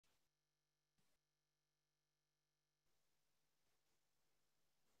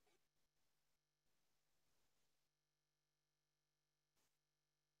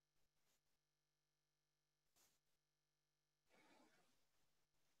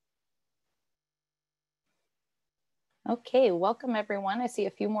Okay, welcome everyone. I see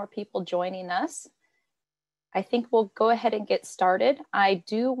a few more people joining us. I think we'll go ahead and get started. I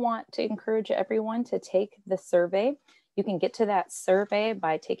do want to encourage everyone to take the survey. You can get to that survey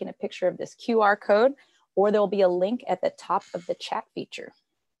by taking a picture of this QR code, or there'll be a link at the top of the chat feature.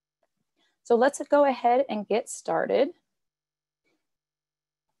 So let's go ahead and get started.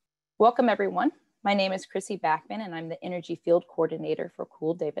 Welcome everyone. My name is Chrissy Backman and I'm the Energy Field Coordinator for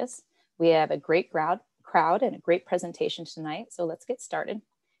Cool Davis. We have a great crowd and a great presentation tonight, so let's get started.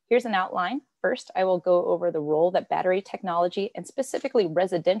 Here's an outline. First, I will go over the role that battery technology and specifically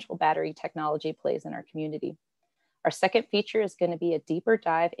residential battery technology plays in our community. Our second feature is going to be a deeper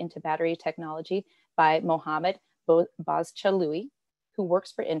dive into battery technology by Mohammad Bozchalui, who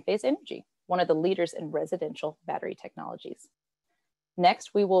works for Enphase Energy, one of the leaders in residential battery technologies.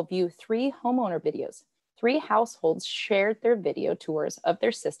 Next, we will view 3 homeowner videos. 3 households shared their video tours of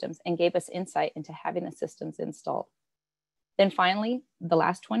their systems and gave us insight into having the systems installed. Then finally, the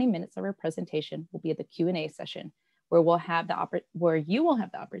last 20 minutes of our presentation will be the Q&A session, where you will have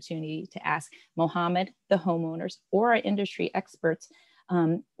the opportunity to ask Mohammad, the homeowners, or our industry experts,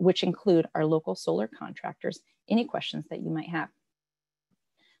 which include our local solar contractors, any questions that you might have.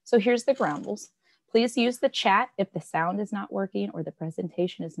 So here's the ground rules. Please use the chat if the sound is not working or the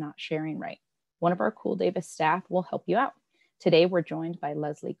presentation is not sharing right. One of our Cool Davis staff will help you out. Today, we're joined by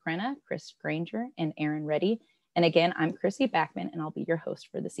Leslie Crenna, Chris Granger, and Aaron Reddy. And again, I'm Chrissy Backman, and I'll be your host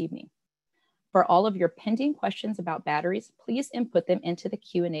for this evening. For all of your pending questions about batteries, please input them into the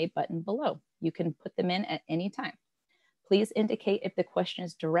Q&A button below. You can put them in at any time. Please indicate if the question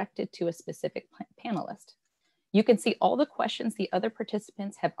is directed to a specific panelist. You can see all the questions the other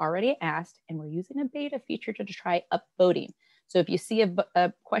participants have already asked, and we're using a beta feature to try upvoting. So if you see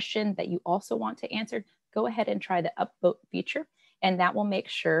a question that you also want to answer, go ahead and try the upvote feature, and that will make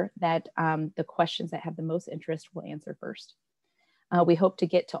sure that the questions that have the most interest will answer first. We hope to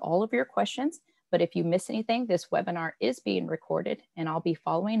get to all of your questions, but if you miss anything, this webinar is being recorded, and I'll be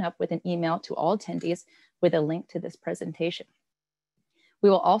following up with an email to all attendees with a link to this presentation. We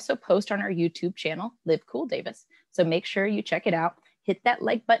will also post on our YouTube channel, Live Cool Davis, so make sure you check it out, hit that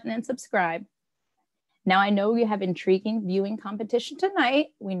like button and subscribe. Now I know you have intriguing viewing competition tonight.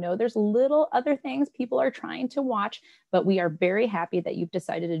 We know there's little other things people are trying to watch, but we are very happy that you've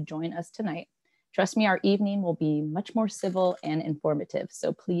decided to join us tonight. Trust me, our evening will be much more civil and informative,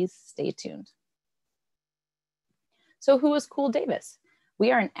 so please stay tuned. So who is Cool Davis?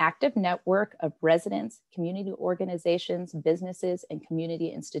 We are an active network of residents, community organizations, businesses, and community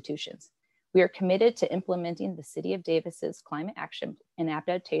institutions. We are committed to implementing the City of Davis's Climate Action and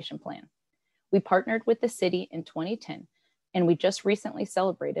Adaptation Plan. We partnered with the city in 2010, and we just recently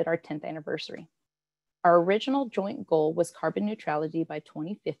celebrated our 10th anniversary. Our original joint goal was carbon neutrality by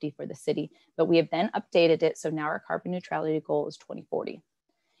 2050 for the city, but we have then updated it, so now our carbon neutrality goal is 2040.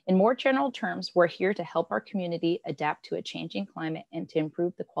 In more general terms, we're here to help our community adapt to a changing climate and to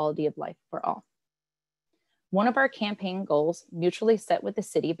improve the quality of life for all. One of our campaign goals, mutually set with the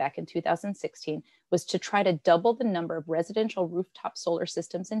city back in 2016, was to try to double the number of residential rooftop solar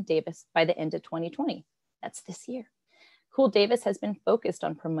systems in Davis by the end of 2020. That's this year. Cool Davis has been focused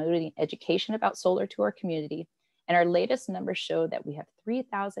on promoting education about solar to our community, and our latest numbers show that we have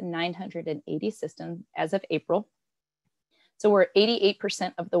 3,980 systems as of April. So we're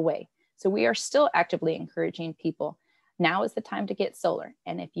 88% of the way. So we are still actively encouraging people. Now is the time to get solar,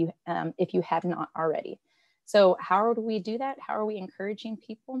 and if you have not already. So how do we do that? How are we encouraging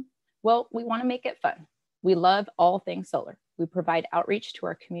people? Well, we want to make it fun. We love all things solar. We provide outreach to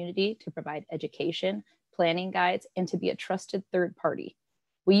our community to provide education, planning guides, and to be a trusted third party.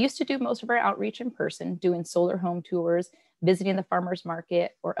 We used to do most of our outreach in person, doing solar home tours, visiting the farmers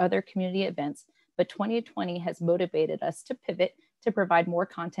market, or other community events, but 2020 has motivated us to pivot to provide more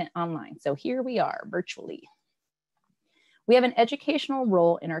content online. So here we are virtually. We have an educational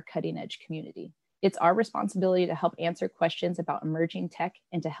role in our cutting edge community. It's our responsibility to help answer questions about emerging tech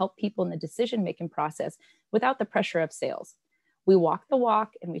and to help people in the decision-making process without the pressure of sales. We walk the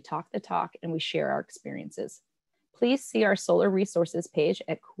walk and we talk the talk and we share our experiences. Please see our solar resources page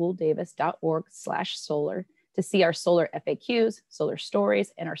at cooldavis.org/solar to see our solar FAQs, solar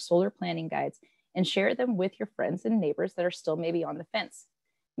stories, and our solar planning guides, and share them with your friends and neighbors that are still maybe on the fence.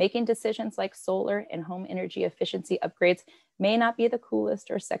 Making decisions like solar and home energy efficiency upgrades may not be the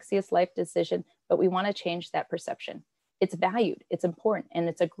coolest or sexiest life decision, but we want to change that perception. It's valued, it's important, and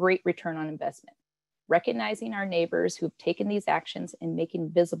it's a great return on investment. Recognizing our neighbors who've taken these actions and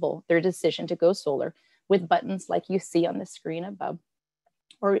making visible their decision to go solar with buttons like you see on the screen above,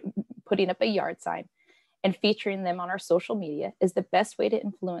 or putting up a yard sign, and featuring them on our social media is the best way to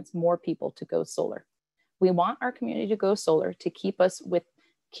influence more people to go solar. We want our community to go solar to keep us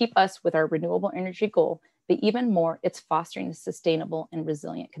with our renewable energy goal, but even more, it's fostering a sustainable and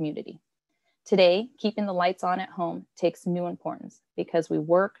resilient community. Today, keeping the lights on at home takes new importance because we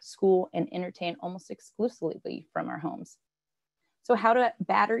work, school, and entertain almost exclusively from our homes. So how do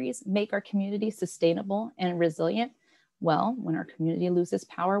batteries make our community sustainable and resilient? Well, when our community loses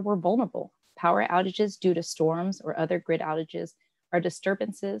power, we're vulnerable. Power outages due to storms or other grid outages are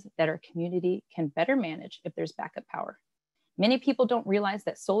disturbances that our community can better manage if there's backup power. Many people don't realize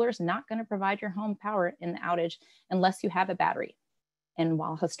that solar is not going to provide your home power in the outage unless you have a battery. And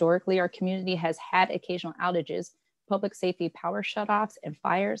while historically our community has had occasional outages, public safety power shutoffs and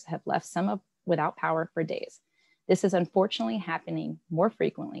fires have left some without power for days. This is unfortunately happening more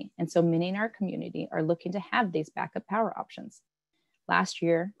frequently, and so many in our community are looking to have these backup power options. Last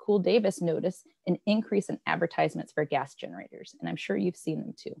year, Cool Davis noticed an increase in advertisements for gas generators, and I'm sure you've seen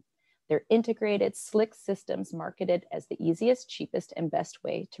them too. They're integrated, slick systems marketed as the easiest, cheapest, and best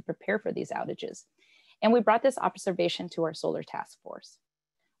way to prepare for these outages. And we brought this observation to our solar task force.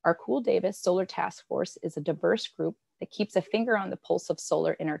 Our Cool Davis Solar Task Force is a diverse group that keeps a finger on the pulse of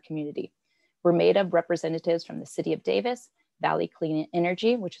solar in our community. We're made of representatives from the City of Davis, Valley Clean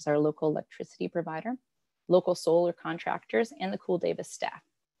Energy, which is our local electricity provider, local solar contractors, and the Cool Davis staff.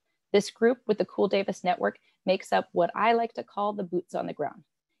 This group with the Cool Davis network makes up what I like to call the boots on the ground.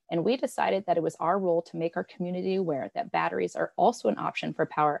 And we decided that it was our role to make our community aware that batteries are also an option for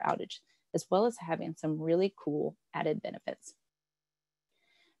power outage, as well as having some really cool added benefits.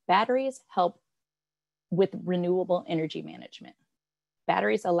 Batteries help with renewable energy management.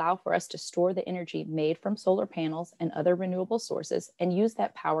 Batteries allow for us to store the energy made from solar panels and other renewable sources and use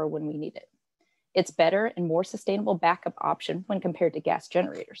that power when we need it. It's better and more sustainable backup option when compared to gas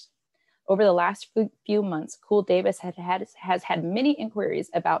generators. Over the last few months, Cool Davis has had many inquiries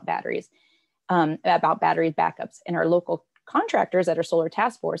about battery backups, and our local contractors at our solar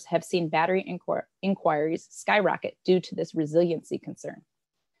task force have seen battery inquiries skyrocket due to this resiliency concern.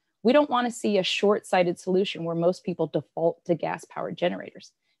 We don't want to see a short-sighted solution where most people default to gas-powered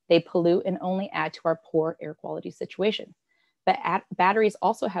generators. They pollute and only add to our poor air quality situation. But batteries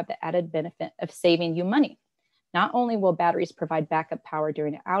also have the added benefit of saving you money. Not only will batteries provide backup power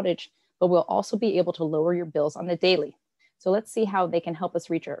during an outage, but we'll also be able to lower your bills on the daily. So let's see how they can help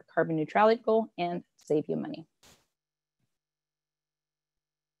us reach our carbon neutrality goal and save you money.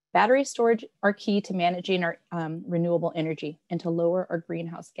 Battery storage are key to managing our renewable energy and to lower our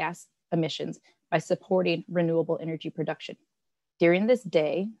greenhouse gas emissions by supporting renewable energy production. During this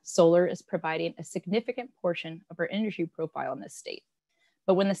day, solar is providing a significant portion of our energy profile in this state.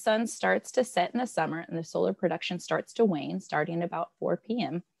 But when the sun starts to set in the summer and the solar production starts to wane, starting about 4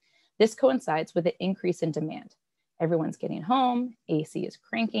 p.m., this coincides with an increase in demand. Everyone's getting home, AC is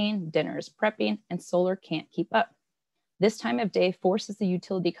cranking, dinner is prepping, and solar can't keep up. This time of day forces the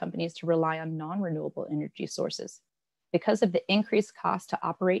utility companies to rely on non-renewable energy sources. Because of the increased cost to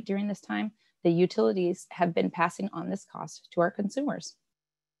operate during this time, the utilities have been passing on this cost to our consumers.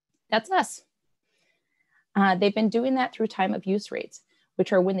 That's us. They've been doing that through time of use rates,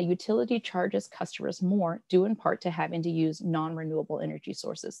 which are when the utility charges customers more due in part to having to use non-renewable energy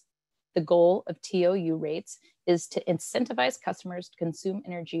sources. The goal of TOU rates is to incentivize customers to consume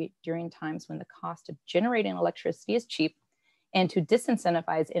energy during times when the cost of generating electricity is cheap and to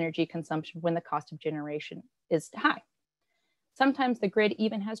disincentivize energy consumption when the cost of generation is high. Sometimes the grid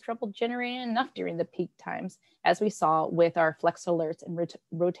even has trouble generating enough during the peak times, as we saw with our flex alerts and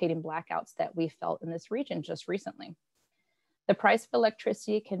rotating blackouts that we felt in this region just recently. The price of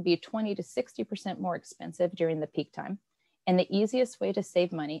electricity can be 20 to 60% more expensive during the peak time. And the easiest way to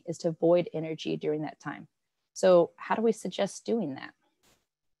save money is to void energy during that time. So how do we suggest doing that?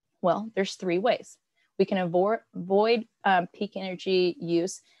 Well, there's 3 ways. We can avoid peak energy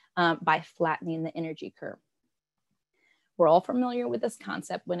use by flattening the energy curve. We're all familiar with this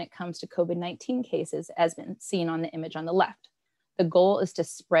concept when it comes to COVID-19 cases, as been seen on the image on the left. The goal is to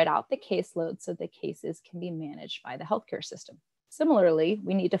spread out the caseload so the cases can be managed by the healthcare system. Similarly,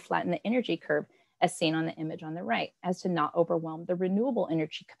 we need to flatten the energy curve as seen on the image on the right, as to not overwhelm the renewable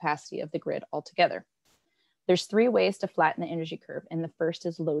energy capacity of the grid altogether. There's 3 ways to flatten the energy curve, and the first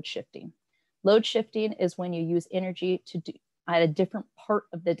is load shifting. Load shifting is when you use energy at a different part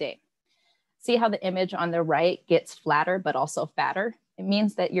of the day. See how the image on the right gets flatter, but also fatter? It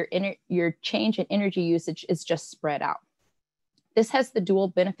means that your change in energy usage is just spread out. This has the dual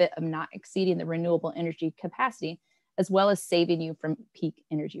benefit of not exceeding the renewable energy capacity, as well as saving you from peak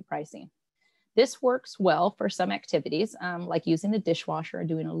energy pricing. This works well for some activities, like using the dishwasher or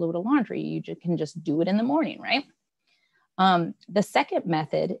doing a load of laundry. You can just do it in the morning, right? The second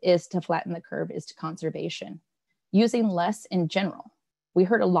method is to flatten the curve is to conservation, using less in general. We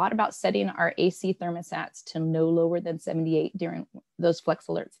heard a lot about setting our AC thermostats to no lower than 78 during those flex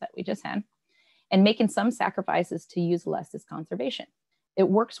alerts that we just had, and making some sacrifices to use less is conservation. It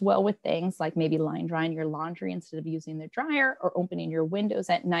works well with things like maybe line drying your laundry instead of using the dryer, or opening your windows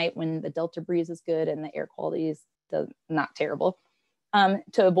at night when the Delta breeze is good and the air quality is not terrible,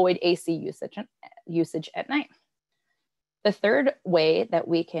 to avoid AC usage at night. The third way that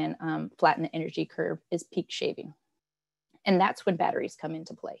we can flatten the energy curve is peak shaving. And that's when batteries come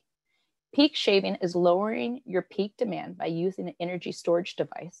into play. Peak shaving is lowering your peak demand by using an energy storage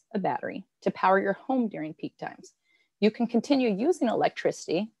device, a battery, to power your home during peak times. You can continue using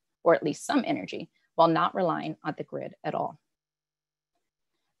electricity, or at least some energy, while not relying on the grid at all.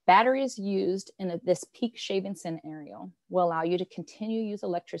 Batteries used in this peak shaving scenario will allow you to continue to use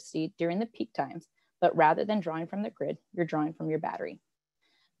electricity during the peak times, but rather than drawing from the grid, you're drawing from your battery.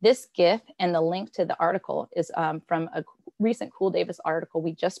 This GIF and the link to the article is from a recent Cool Davis article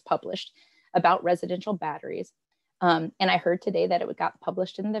we just published about residential batteries. And I heard today that it got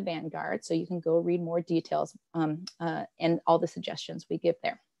published in the Vanguard, so you can go read more details and all the suggestions we give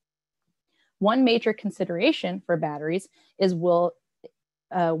there. One major consideration for batteries is will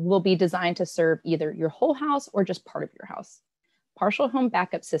be designed to serve either your whole house or just part of your house. Partial home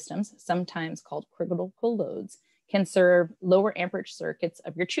backup systems, sometimes called critical loads, can serve lower amperage circuits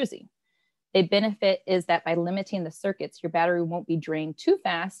of your choosing. A benefit is that by limiting the circuits, your battery won't be drained too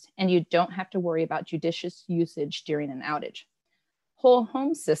fast, and you don't have to worry about judicious usage during an outage. Whole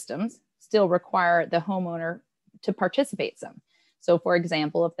home systems still require the homeowner to participate some. So for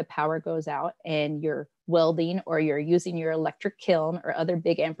example, if the power goes out and you're welding or you're using your electric kiln or other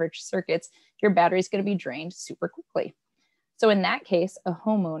big amperage circuits, your battery is going to be drained super quickly. So in that case, a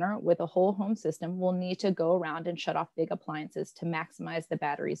homeowner with a whole home system will need to go around and shut off big appliances to maximize the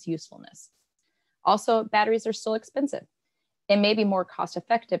battery's usefulness. Also, batteries are still expensive. It may be more cost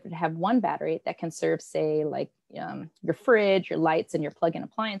effective to have one battery that can serve, say, like your fridge, your lights, and your plug-in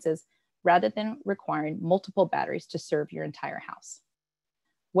appliances, rather than requiring multiple batteries to serve your entire house.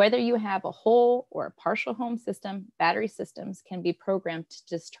 Whether you have a whole or a partial home system, battery systems can be programmed to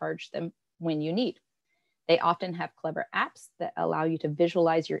discharge them when you need. They often have clever apps that allow you to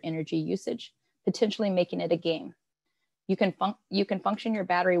visualize your energy usage, potentially making it a game. You can function your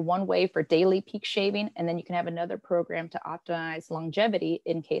battery one way for daily peak shaving, and then you can have another program to optimize longevity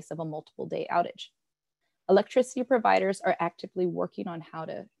in case of a multiple day outage. Electricity providers are actively working on how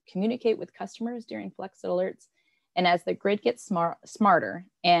to communicate with customers during flex alerts. And as the grid gets smarter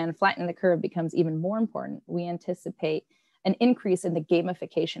and flattening the curve becomes even more important, we anticipate an increase in the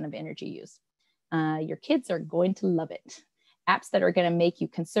gamification of energy use. Your kids are going to love it. Apps that are going to make you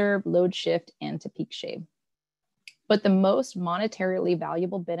conserve, load shift, and to peak shave. But the most monetarily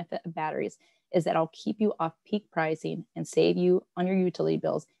valuable benefit of batteries is that it'll keep you off peak pricing and save you on your utility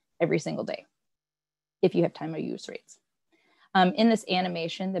bills every single day, if you have time of use rates. In this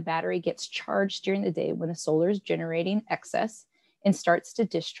animation, the battery gets charged during the day when the solar is generating excess and starts to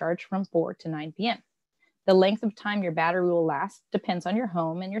discharge from 4 to 9 p.m. The length of time your battery will last depends on your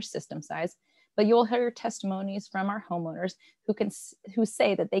home and your system size, but you'll hear testimonies from our homeowners who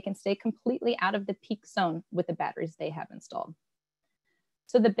say that they can stay completely out of the peak zone with the batteries they have installed.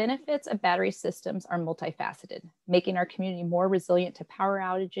 So the benefits of battery systems are multifaceted, making our community more resilient to power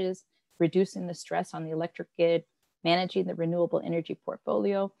outages, reducing the stress on the electric grid, managing the renewable energy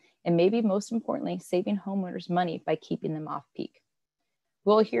portfolio, and maybe most importantly, saving homeowners money by keeping them off peak.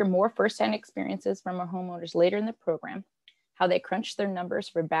 We'll hear more firsthand experiences from our homeowners later in the program, how they crunch their numbers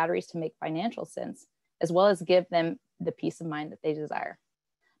for batteries to make financial sense, as well as give them the peace of mind that they desire.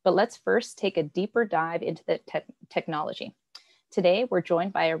 But let's first take a deeper dive into the technology. Today, we're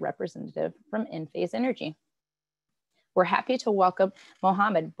joined by a representative from Enphase Energy. We're happy to welcome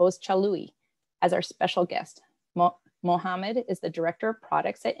Mohammad Bozchalui as our special guest. Mohammad is the Director of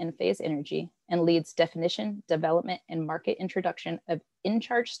Products at Enphase Energy and leads definition, development, and market introduction of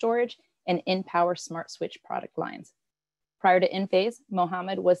in-charge storage and in-power smart switch product lines. Prior to Enphase,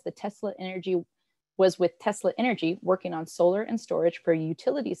 Mohammad was with Tesla Energy working on solar and storage for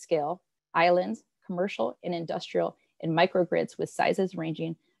utility scale, islands, commercial and industrial, and microgrids with sizes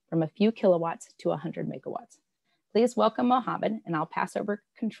ranging from a few kilowatts to 100 megawatts. Please welcome Mohammad, and I'll pass over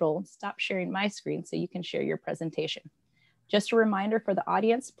control and stop sharing my screen so you can share your presentation. Just a reminder for the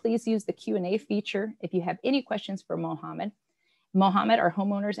audience, please use the Q&A feature if you have any questions for Mohammad. Mohammad, our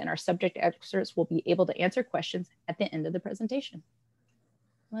homeowners, and our subject experts will be able to answer questions at the end of the presentation.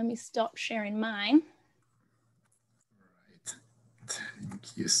 Let me stop sharing mine. All right.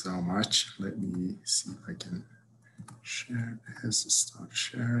 Thank you so much. Let me see if I can share this, start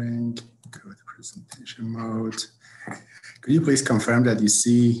sharing, go to presentation mode. Could you please confirm that you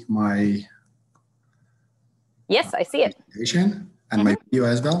see my Yes, I see it. presentation and my video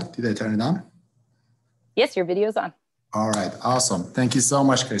as well? Did I turn it on? Yes, your video's on. All right, awesome. Thank you so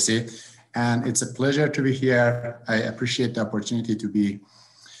much, Chrissy. And it's a pleasure to be here. I appreciate the opportunity to be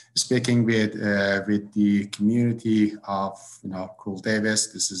speaking with the community of Cool Davis.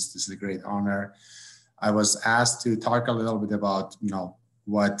 This is a great honor. I was asked to talk a little bit about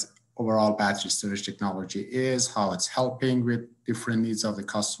what overall battery storage technology is, how it's helping with different needs of the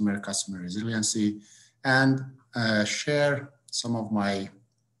customer resiliency, and share some of my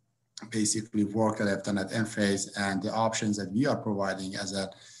basically work that I've done at Enphase and the options that we are providing as a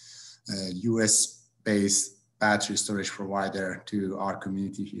US-based battery storage provider to our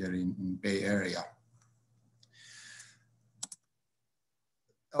community here in Bay Area.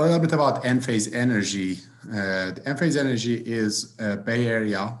 A little bit about Enphase Energy. Enphase Energy is a Bay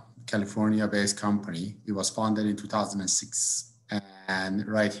Area, California-based company. It was founded in 2006 and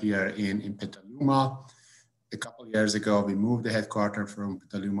right here in Petaluma. A couple of years ago, we moved the headquarters from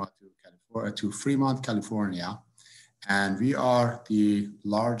Petaluma to Fremont, California. And we are the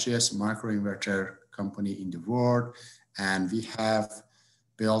largest microinverter company in the world. And we have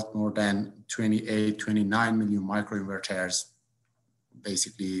built more than 29 million microinverters,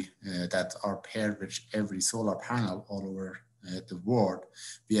 basically that are paired with every solar panel all over the world.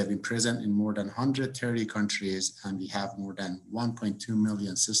 We have been present in more than 130 countries, and we have more than 1.2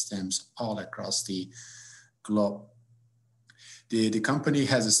 million systems all across the globe. The company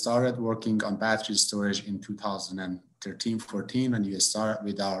has started working on battery storage in 2013-14 when we started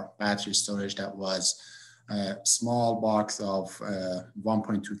with our battery storage that was a small box of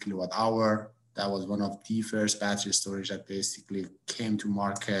 1.2 kilowatt hour. That was one of the first battery storage that basically came to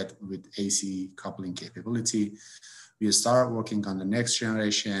market with AC coupling capability. We started working on the next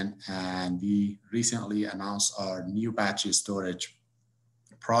generation, and we recently announced our new battery storage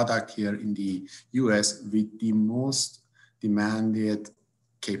product here in the US with the most demanded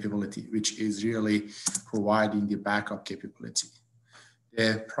capability, which is really providing the backup capability.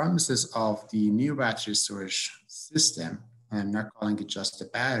 The promises of the new battery storage system, I'm not calling it just a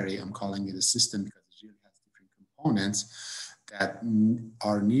battery, I'm calling it a system because it really has different components that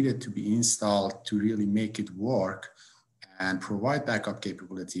are needed to be installed to really make it work and provide backup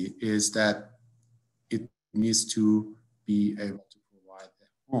capability, is that it needs to be able to provide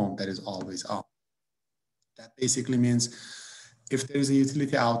a home that is always on. That basically means if there is a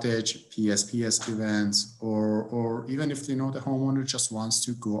utility outage, PSPS events, or even if the homeowner just wants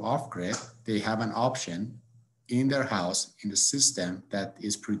to go off grid, they have an option in their house, in the system that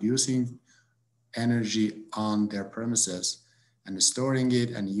is producing energy on their premises and storing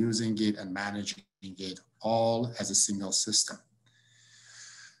it and using it and managing it all as a single system.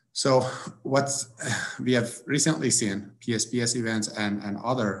 So what we have recently seen, PSPS events and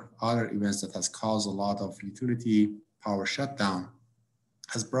other events that has caused a lot of utility power shutdown,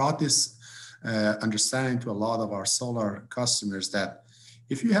 has brought this understanding to a lot of our solar customers that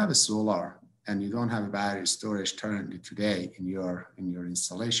if you have a solar and you don't have a battery storage currently today in your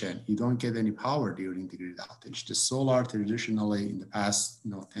installation, you don't get any power during the grid outage. The solar traditionally in the past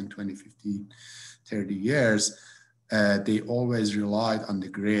 10, 20, 15, 30 years, they always relied on the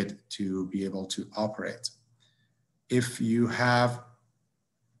grid to be able to operate. If you have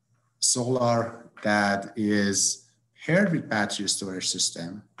solar that is paired with battery storage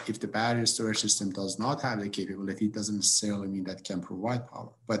system, if the battery storage system does not have the capability, it doesn't necessarily mean that it can provide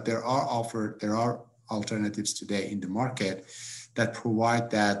power. But there are alternatives today in the market that provide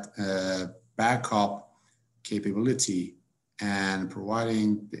that backup capability and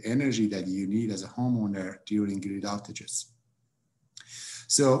providing the energy that you need as a homeowner during grid outages.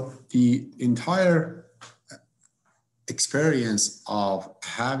 So the entire experience of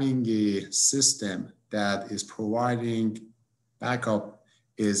having a system that is providing backup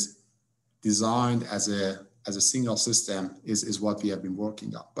is designed as a single system is what we have been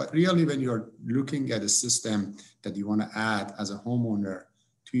working on. But really, when you're looking at a system that you want to add as a homeowner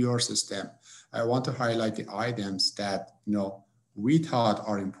to your system, I want to highlight the items that we thought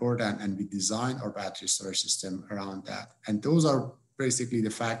are important, and we designed our battery storage system around that. And those are basically the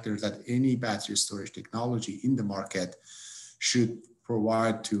factors that any battery storage technology in the market should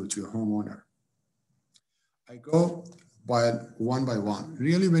provide to a homeowner. I go by one.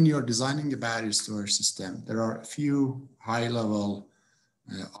 Really, when you're designing a battery storage system, there are a few high-level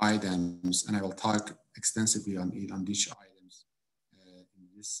items, and I will talk extensively on each items in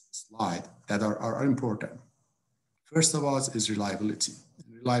this slide that are important. First of all is reliability.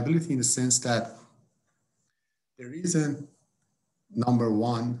 Reliability in the sense that The reason number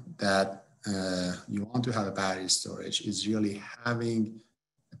one that you want to have a battery storage is really having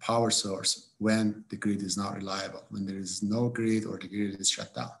a power source when the grid is not reliable, when there is no grid or the grid is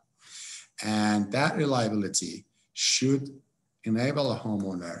shut down. And that reliability should enable a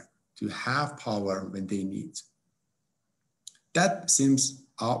homeowner to have power when they need. That seems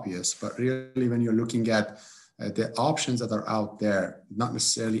obvious, but really when you're looking at the options that are out there, not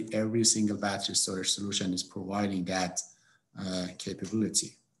necessarily every single battery storage solution is providing that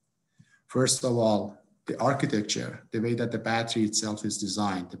capability. First of all, the architecture, the way that the battery itself is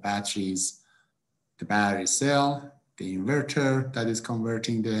designed, the battery cell, the inverter that is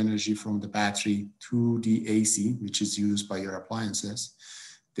converting the energy from the battery to the AC, which is used by your appliances,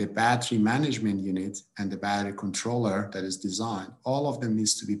 the battery management unit, and the battery controller that is designed, all of them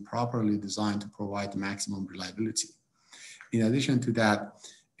needs to be properly designed to provide the maximum reliability. In addition to that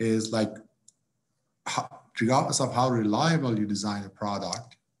is like, regardless of how reliable you design a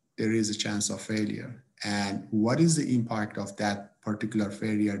product, there is a chance of failure. And what is the impact of that particular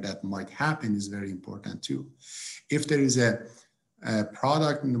failure that might happen is very important too. If there is a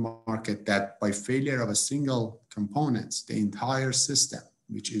product in the market that by failure of a single component, the entire system,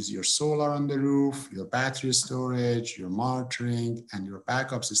 which is your solar on the roof, your battery storage, your monitoring, and your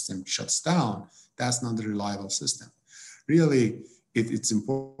backup system shuts down, that's not a reliable system. Really, it's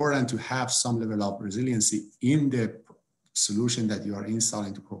important to have some level of resiliency in the solution that you are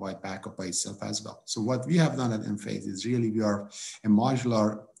installing to provide backup by itself as well. So what we have done at Enphase is really we are a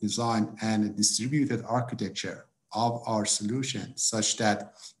modular design and a distributed architecture of our solution such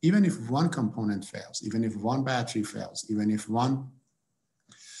that even if one component fails, even if one battery fails, even if one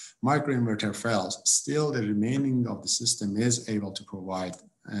microinverter fails, still the remaining of the system is able to provide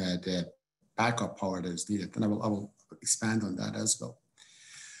the backup power that is needed. And I will expand on that as well.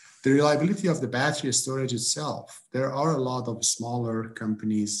 The reliability of the battery storage itself, there are a lot of smaller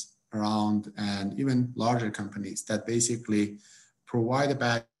companies around and even larger companies that basically provide a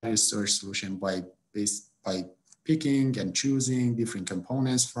battery storage solution by picking and choosing different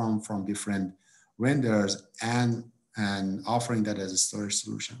components from different vendors and offering that as a storage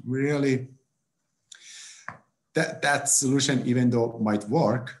solution. Really, that solution, even though it might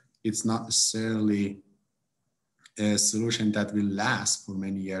work, it's not necessarily a solution that will last for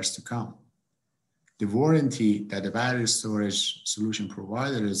many years to come. The warranty that the battery storage solution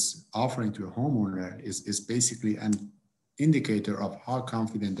provider is offering to a homeowner is basically an indicator of how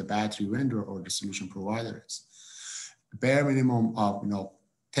confident the battery vendor or the solution provider is. The bare minimum of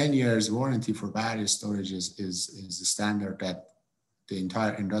 10 years warranty for battery storage is the standard that the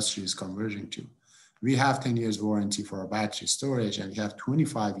entire industry is converging to. We have 10 years warranty for our battery storage, and we have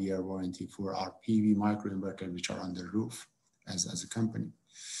 25-year warranty for our PV microinverter, which are on the roof as a company.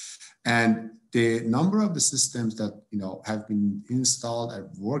 And the number of the systems that have been installed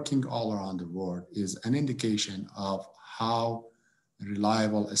and working all around the world is an indication of how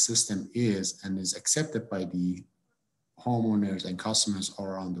reliable a system is and is accepted by the homeowners and customers all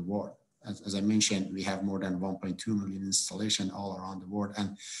around the world. As I mentioned, we have more than 1.2 million installation all around the world,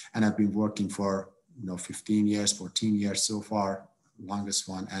 and I've been working for 15 years, 14 years so far, longest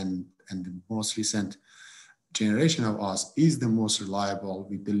one, and the most recent generation of us is the most reliable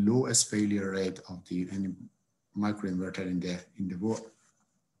with the lowest failure rate of any microinverter in the world.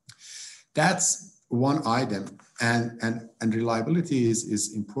 That's one item, and reliability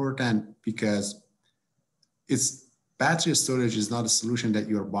is important because battery storage is not a solution that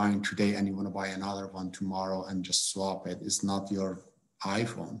you're buying today and you want to buy another one tomorrow and just swap it. It's not your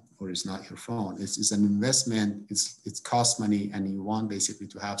iPhone or it's not your phone. It's an investment. It costs money, and you want basically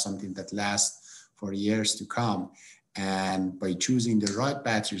to have something that lasts for years to come. And by choosing the right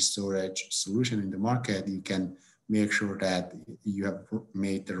battery storage solution in the market, you can make sure that you have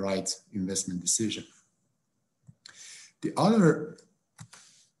made the right investment decision. The other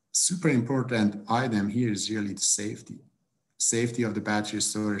super important item here is really the safety of the battery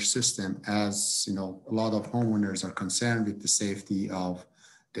storage system. As a lot of homeowners are concerned with the safety of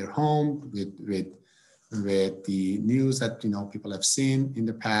their home, with the news that people have seen in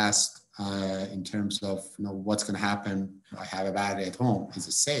the past in terms of what's going to happen. I have a battery at home. Is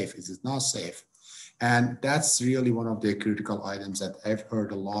it safe? Is it not safe? And that's really one of the critical items that I've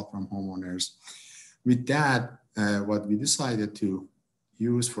heard a lot from homeowners. With that, what we decided to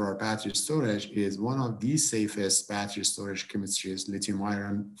use for our battery storage is one of the safest battery storage chemistries, lithium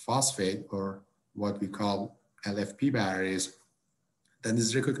iron phosphate, or what we call LFP batteries, that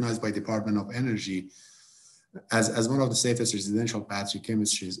is recognized by Department of Energy as one of the safest residential battery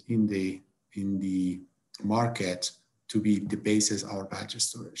chemistries in the market to be the basis of our battery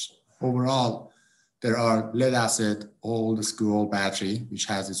storage. Overall, There are lead acid old school battery, which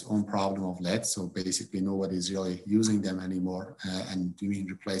has its own problem of lead. So basically nobody's really using them anymore and being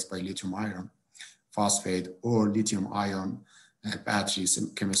replaced by lithium iron phosphate or lithium ion batteries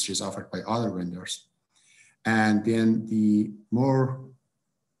and chemistries offered by other vendors. And then the more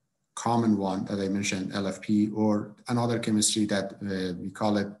common one that I mentioned, LFP, or another chemistry that we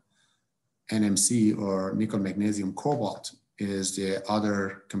call it NMC, or nickel magnesium cobalt, is the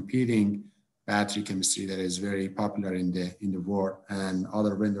other competing battery chemistry that is very popular in the world, and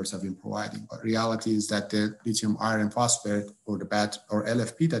other vendors have been providing. But reality is that the lithium iron phosphate or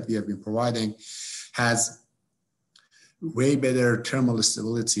LFP that we have been providing has way better thermal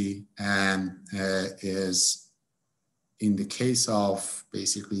stability and is, in the case of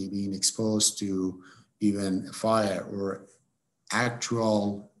basically being exposed to even fire or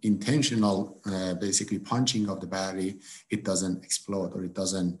actual intentional basically punching of the battery, it doesn't explode, or it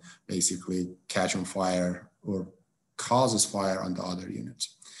doesn't basically catch on fire or causes fire on the other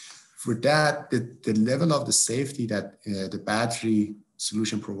units. For that, the level of the safety that the battery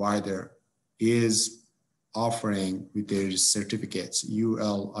solution provider is offering with their certificates,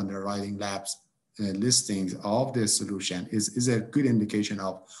 UL Underwriting Labs listings of the solution is a good indication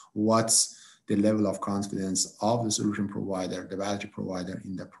of what's the level of confidence of the solution provider, the battery provider,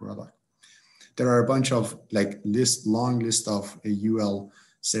 in the product. There are a bunch of long list of UL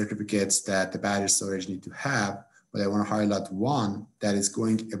certificates that the battery storage need to have, but I want to highlight one that is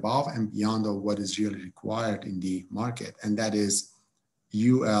going above and beyond of what is really required in the market, and that is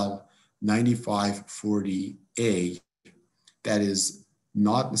UL 9540A. That is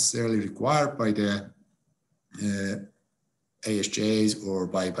not necessarily required by the ASJs or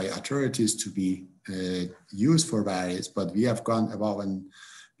by authorities to be used for batteries, but we have gone above and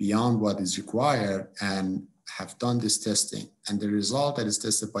beyond what is required and have done this testing. And the result that is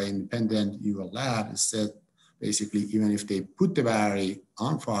tested by independent UL lab is that basically, even if they put the battery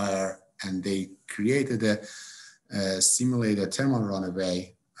on fire and they created a simulated thermal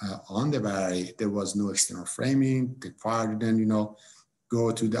runaway on the battery, there was no external framing. The fire didn't, go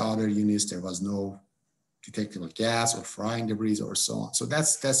to the other units. There was no detectable gas or frying debris or so on. So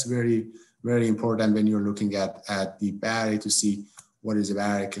that's very, very important when you're looking at the battery to see what is the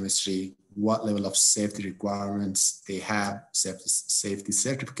battery chemistry, what level of safety requirements they have, safety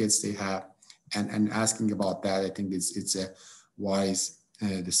certificates they have, and asking about that. I think it's a wise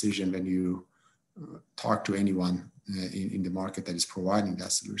decision when you talk to anyone in the market that is providing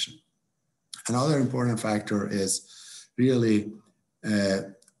that solution. Another important factor is really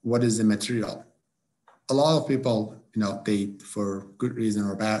what is the material. A lot of people, they, for good reason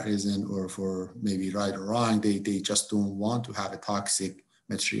or bad reason, or for maybe right or wrong, they just don't want to have a toxic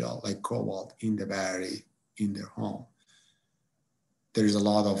material like cobalt in the battery in their home. There is a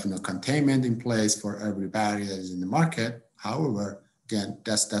lot of containment in place for every battery that is in the market. However, again,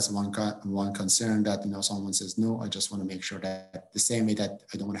 that's one concern that someone says, no, I just want to make sure that the same way that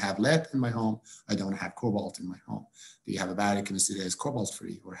I don't want to have lead in my home, I don't want to have cobalt in my home. Do you have a battery chemistry that is cobalt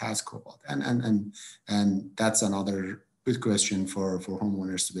free or has cobalt? And that's another good question for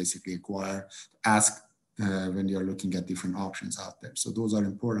homeowners to basically ask when you're looking at different options out there. So those are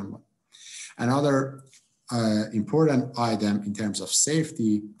important ones. Another important item in terms of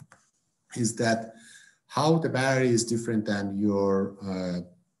safety is that how the battery is different than your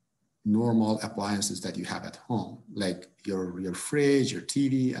normal appliances that you have at home, like your fridge, your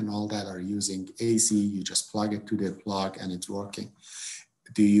TV, and all that are using AC. You just plug it to the plug and it's working.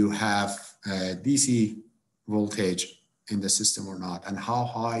 Do you have DC voltage in the system or not? And how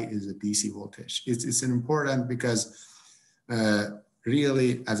high is the DC voltage? It's important because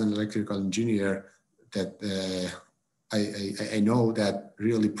really, as an electrical engineer, that I know that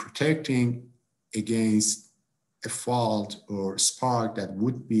really protecting against a fault or spark that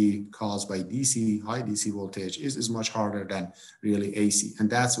would be caused by DC, high DC voltage is much harder than really AC. And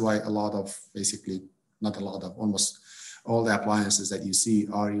that's why almost all the appliances that you see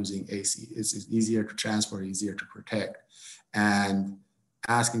are using AC. It's easier to transport, easier to protect. And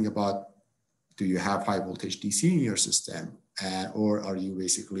asking about, do you have high voltage DC in your system? Or are you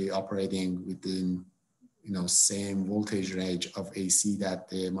basically operating within same voltage range of AC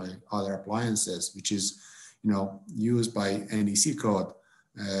that my other appliances, which is, used by NEC code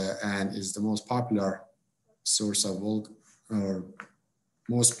and is the most popular source of or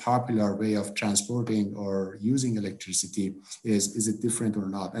most popular way of transporting or using electricity. Is it different or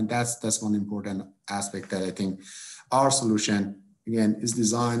not? And that's one important aspect that I think our solution, again, is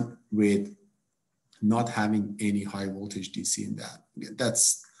designed with not having any high voltage DC in that.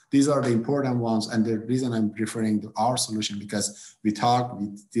 These are the important ones. And the reason I'm referring to our solution, because we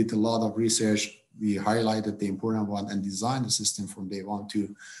did a lot of research we highlighted the important one and designed the system from day one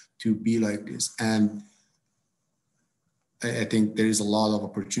to be like this. And I think there is a lot of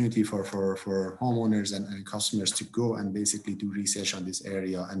opportunity for homeowners and customers to go and basically do research on this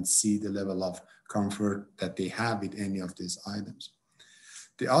area and see the level of comfort that they have with any of these items.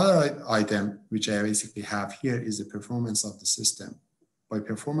 The other item, which I basically have here, is the performance of the system. By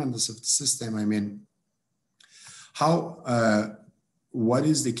performance of the system, I mean, what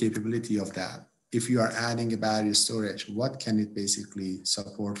is the capability of that? If you are adding a battery storage, what can it basically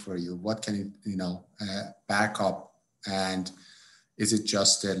support for you? What can it, back up? And is it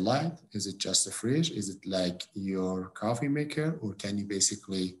just a light? Is it just a fridge? Is it like your coffee maker? Or can you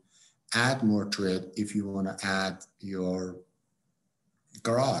basically add more to it if you want to add your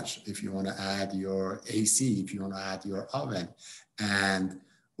garage, if you want to add your AC, if you want to add your oven,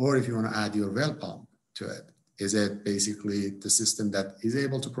 or if you want to add your well pump to it? Is it basically the system that is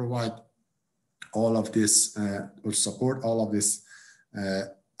able to provide all of this or support all of this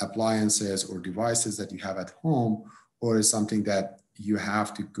appliances or devices that you have at home, or is something that you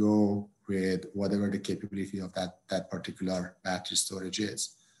have to go with whatever the capability of that particular battery storage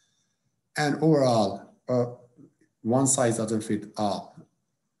is? And overall, one size doesn't fit all.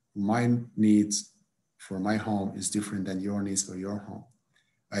 My needs for my home is different than your needs for your home.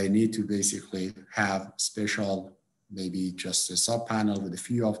 I need to basically have special, maybe just a sub panel with a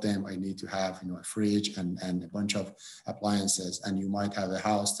few of them. I need to have a fridge and a bunch of appliances. And you might have a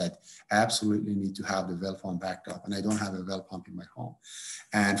house that absolutely need to have the well pump backed up, and I don't have a well pump in my home.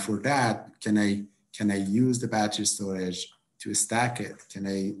 And for that, can I use the battery storage to stack it? Can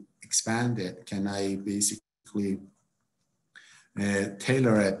I expand it? Can I basically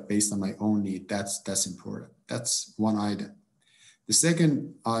tailor it based on my own need? That's important. That's one item. The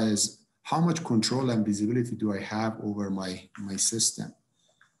second is, how much control and visibility do I have over my system?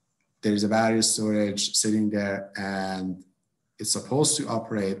 There's a battery storage sitting there and it's supposed to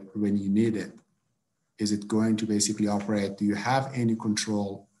operate when you need it. Is it going to basically operate? Do you have any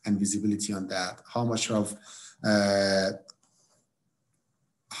control and visibility on that? How much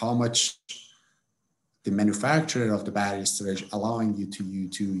the manufacturer of the battery storage allowing you to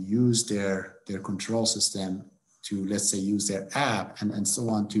use their control system to, let's say, use their app and so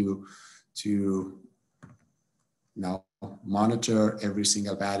on to monitor every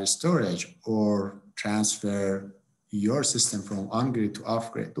single battery storage or transfer your system from on-grid to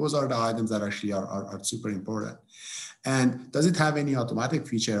off-grid. Those are the items that actually are super important. And does it have any automatic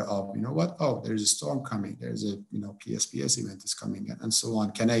feature of, oh, there's a storm coming, there's a PSPS event is coming, and so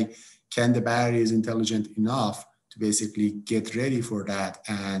on. Can the battery is intelligent enough to basically get ready for that,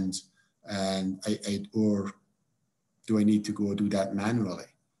 or do I need to go do that manually?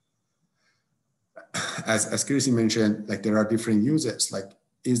 As Chrissy mentioned, like, there are different uses. Like,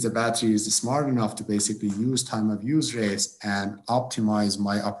 is the battery smart enough to basically use time of use rates and optimize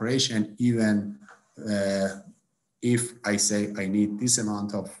my operation, even if I say I need this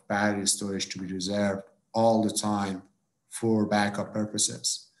amount of battery storage to be reserved all the time for backup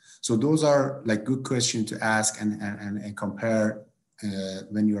purposes? So those are like good questions to ask and compare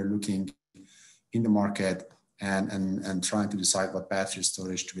when you are looking in the market and trying to decide what battery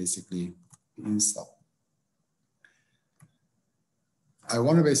storage to basically install. I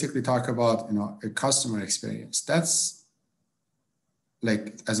want to basically talk about a customer experience. That's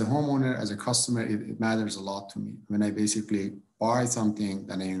like, as a homeowner, as a customer, it matters a lot to me. When I basically buy something,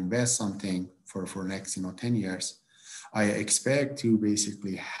 then I invest something for next 10 years, I expect to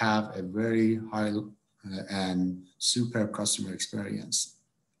basically have a very high and superb customer experience.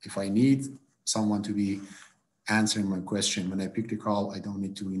 If I need someone to be answering my question when I pick the call, I don't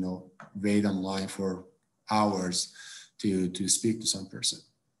need to wait online for hours to speak to some person.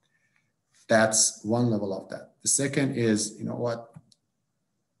 That's one level of that. The second is,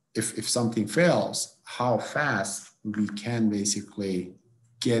 if something fails, how fast we can basically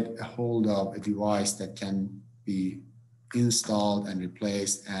get a hold of a device that can be installed and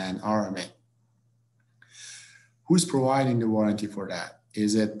replaced and RMA. Who's providing the warranty for that?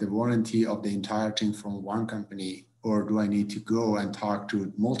 Is it the warranty of the entire thing from one company, or do I need to go and talk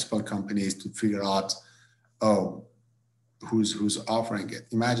to multiple companies to figure out, who's offering it?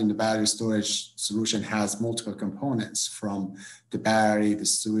 Imagine the battery storage solution has multiple components, from the battery, the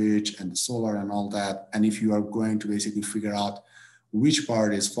switch, and the solar and all that. And if you are going to basically figure out which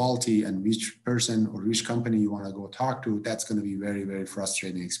part is faulty and which person or which company you want to go talk to, that's going to be very, very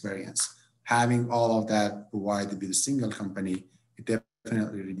frustrating experience. Having all of that provided with a single company, it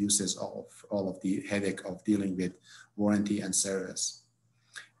definitely reduces all of the headache of dealing with warranty and service.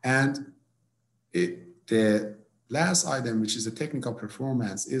 And the last item, which is the technical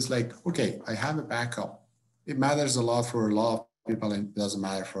performance, is like, okay, I have a backup. It matters a lot for a lot of people and it doesn't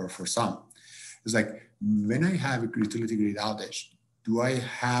matter for some. It's like, when I have a utility grid outage, do I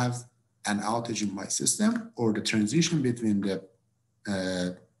have an outage in my system, or the transition between the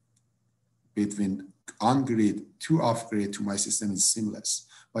between on-grid to off-grid to my system is seamless?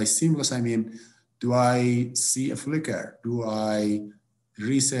 By seamless, I mean, do I see a flicker? Do I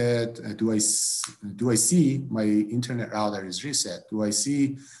reset? Do I see my internet router is reset? Do I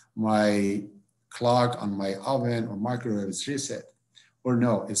see my clock on my oven or microwave is reset? Or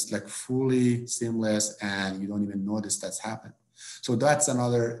no, it's like fully seamless and you don't even notice that's happened. So that's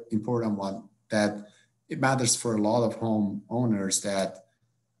another important one, that it matters for a lot of homeowners, that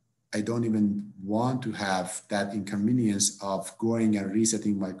I don't even want to have that inconvenience of going and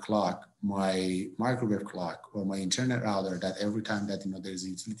resetting my clock, my microwave clock, or my internet router, that every time that there's a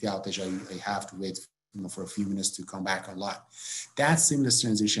utility outage, I have to wait for a few minutes to come back online. That seamless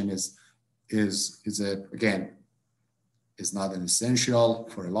transition is not an essential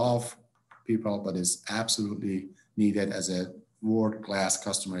for a lot of people, but is absolutely needed as a world-class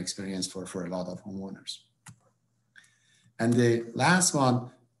customer experience for a lot of homeowners. And the last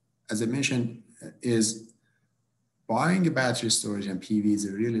one, as I mentioned, is buying a battery storage and PV is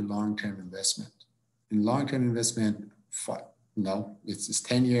a really long-term investment. In long-term investment, it's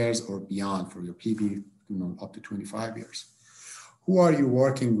 10 years or beyond for your PV, up to 25 years. Who are you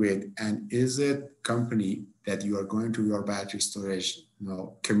working with, and is it company that you are going to your battery storage,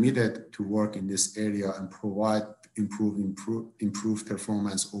 committed to work in this area and provide improved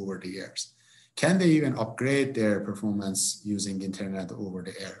performance over the years? Can they even upgrade their performance using internet over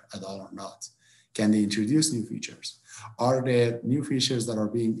the air at all or not? Can they introduce new features? Are the new features that are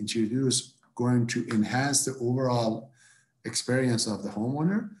being introduced going to enhance the overall experience of the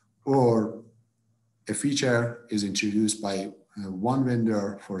homeowner, or a feature is introduced by one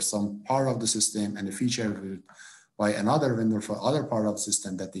vendor for some part of the system and a feature by another vendor for other part of the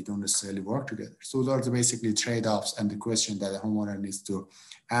system that they don't necessarily work together? So those are basically trade-offs and the question that a homeowner needs to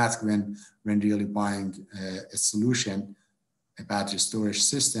ask when really buying a solution, a battery storage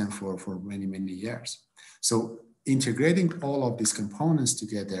system for many, many years. So integrating all of these components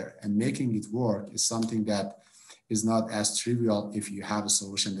together and making it work is something that is not as trivial if you have a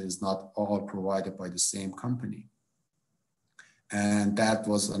solution that is not all provided by the same company. And that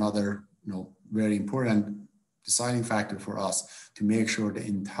was another, very important deciding factor for us to make sure the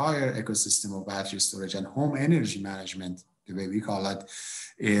entire ecosystem of battery storage and home energy management, the way we call it,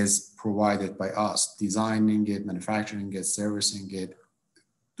 is provided by us, designing it, manufacturing it, servicing it,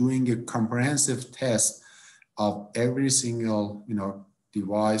 doing a comprehensive test of every single,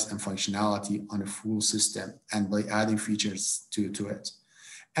 device and functionality on a full system, and by adding features to it.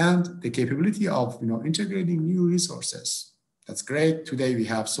 And the capability of, integrating new resources. That's great. Today we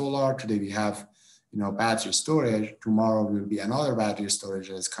have solar, today we have, battery storage. Tomorrow will be another battery storage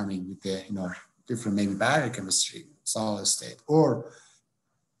that is coming with the, different maybe battery chemistry, solid state, or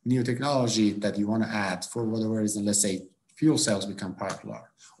new technology that you want to add for whatever reason. Let's say fuel cells become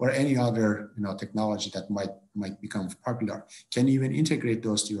popular, or any other technology that might become popular. Can you even integrate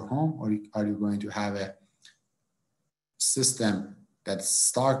those to your home, or are you going to have a system that's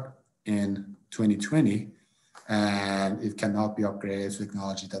stuck in 2020 and it cannot be upgraded to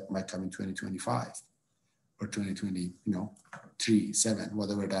technology that might come in 2025 or 2023, 7,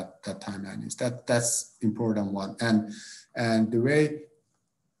 whatever that timeline is? That's important one. And the way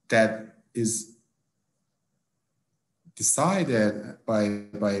that is decided by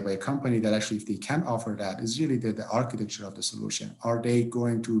a company that actually, if they can offer that, is really the architecture of the solution. Are they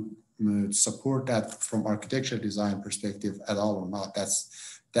going to support that from architecture design perspective at all or not?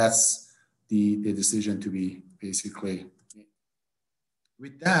 That's the decision to be basically made.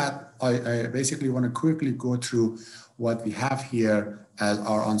 With that, I basically want to quickly go through what we have here as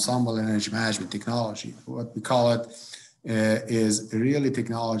our ensemble energy management technology. What we call it is really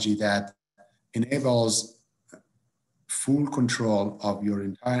technology that enables full control of your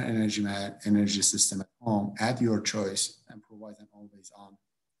entire energy system at home at your choice, and provides an always-on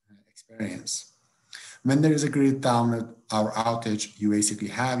experience. When there is a grid down or outage, you basically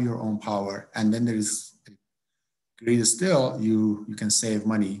have your own power, and then there is a grid still, you can save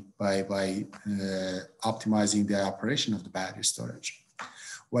money by optimizing the operation of the battery storage.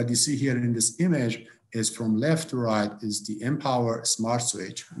 What you see here in this image is from left to right is the Empower Smart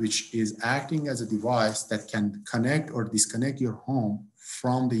Switch, which is acting as a device that can connect or disconnect your home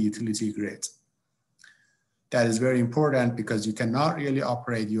from the utility grid. That is very important because you cannot really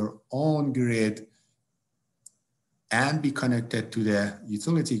operate your own grid and be connected to the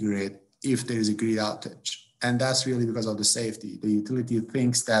utility grid if there is a grid outage. And that's really because of the safety. The utility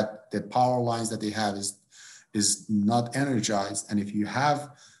thinks that the power lines that they have is not energized. And if you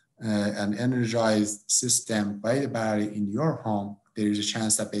have an energized system by the battery in your home, there is a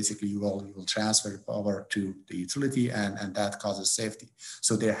chance that basically you will transfer the power to the utility, and that causes safety.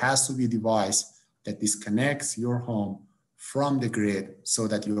 So there has to be a device that disconnects your home from the grid so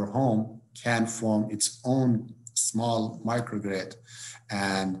that your home can form its own small microgrid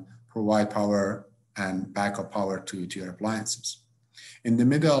and provide power and backup power to your appliances. In the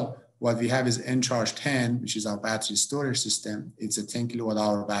middle, what we have is Encharge 10, which is our battery storage system. It's a 10 kilowatt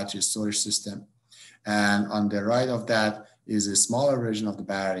hour battery storage system. And on the right of that is a smaller version of the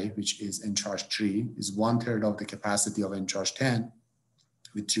battery, which is Encharge 3, is 1/3 of the capacity of Encharge 10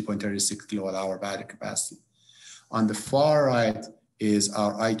 with 3.36 kilowatt hour battery capacity. On the far right is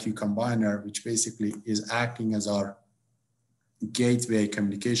our IQ combiner, which basically is acting as our gateway,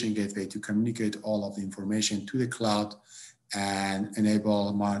 communication gateway, to communicate all of the information to the cloud and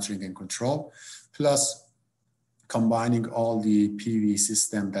enable monitoring and control, plus combining all the PV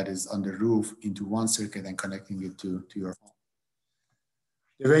system that is on the roof into one circuit and connecting it to your home.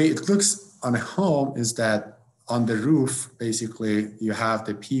 The way it looks on a home is that on the roof, basically you have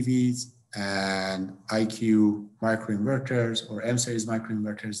the PVs and IQ microinverters or M-series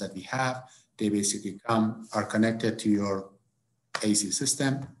microinverters that we have. They basically are connected to your AC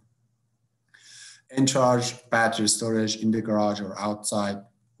system. Encharge battery storage in the garage or outside,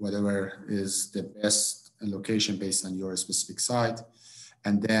 whatever is the best location based on your specific site.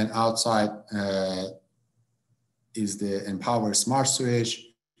 And then outside is the Empower Smart Switch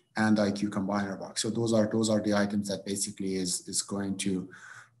and IQ Combiner box. So those are the items that basically is going to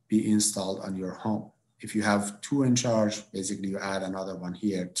be installed on your home. If you have 2 Encharge, basically you add another one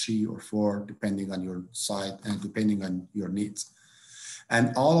here, 3 or 4, depending on your site and depending on your needs.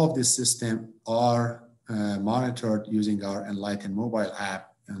 And all of this system are monitored using our Enlighten mobile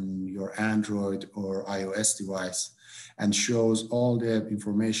app on your Android or iOS device, and shows all the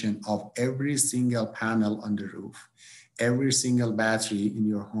information of every single panel on the roof, every single battery in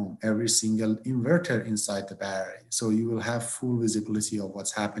your home, every single inverter inside the battery. So you will have full visibility of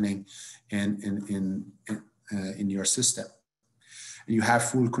what's happening in your system. And you have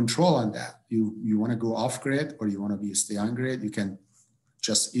full control on that. You want to go off grid or you want to stay on grid, you can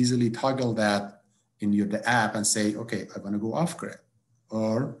just easily toggle that in the app and say, okay, I want to go off grid.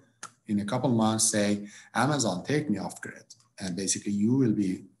 Or in a couple months say, Amazon, take me off grid. And basically you will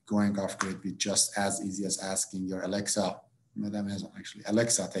be going off grid with just as easy as asking your Alexa, not Amazon actually,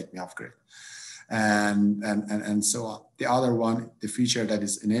 Alexa, take me off grid. And so on. The other one, the feature that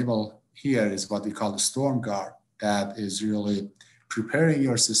is enabled here is what we call the Storm Guard. That is really preparing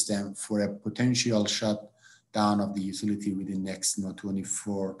your system for a potential shutdown of the utility within next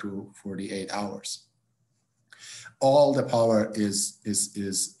 24 to 48 hours. All the power is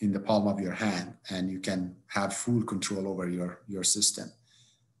in the palm of your hand, and you can have full control over your system.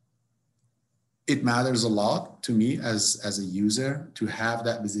 It matters a lot to me as a user to have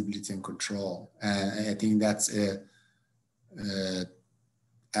that visibility and control. And I think that's a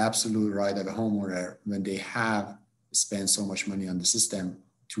absolute right of a homeowner when they have spent so much money on the system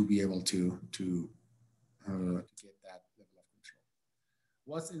to be able to get that level of control.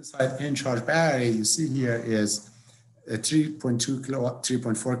 What's inside Encharge battery you see here is a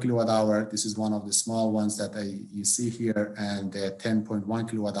 3.4 kilowatt hour. This is one of the small ones that you see here, and the 10.1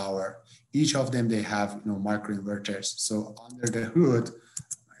 kilowatt hour. Each of them, they have microinverters. So under the hood,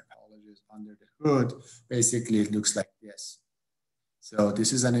 my apologies, under the hood, basically it looks like this. So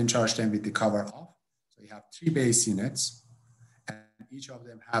this is an Encharge 10 with the cover off. So you have 3 base units, and each of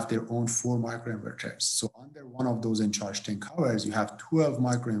them have their own 4 microinverters. So under one of those Encharge 10 covers, you have 12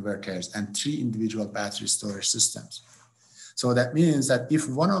 microinverters and 3 individual battery storage systems. So that means that if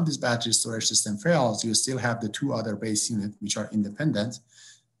one of these battery storage system fails, you still have the 2 other base units, which are independent,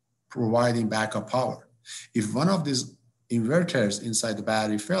 providing backup power. If one of these inverters inside the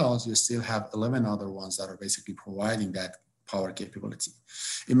battery fails, you still have 11 other ones that are basically providing that power capability.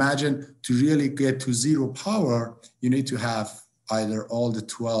 Imagine to really get to 0 power, you need to have either all the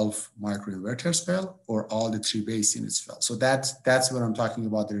 12 microinverters fail or all the 3 base units fail. So that's where I'm talking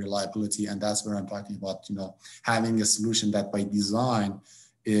about the reliability, and that's where I'm talking about having a solution that by design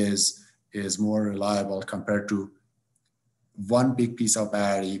is more reliable compared to one big piece of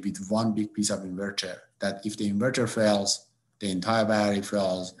battery with one big piece of inverter, that if the inverter fails, the entire battery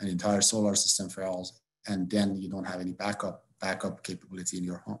fails, an entire solar system fails, and then you don't have any backup capability in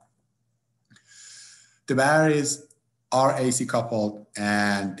your home. The batteries are AC coupled,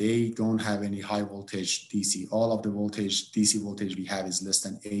 and they don't have any high voltage DC. All of the voltage, DC voltage we have is less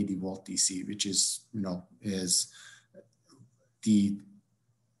than 80 volt DC, which is, is the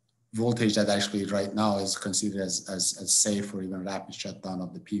voltage that actually right now is considered as safe for even rapid shutdown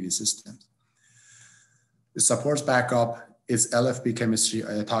of the PV systems. It supports backup. It's LFP chemistry.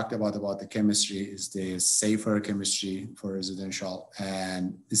 I talked about the chemistry. Is the safer chemistry for residential,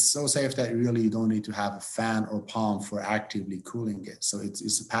 and it's so safe that really you don't need to have a fan or pump for actively cooling it. So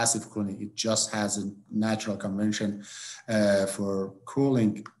it's a passive cooling. It just has a natural convention for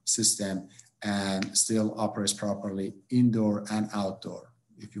cooling system, and still operates properly indoor and outdoor.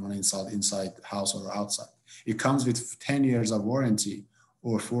 If you want to install inside the house or outside, it comes with 10 years of warranty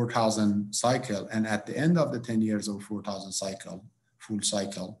or 4,000 cycle. And at the end of the 10 years or 4,000 cycle, full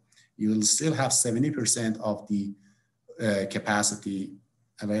cycle, you will still have 70% of the capacity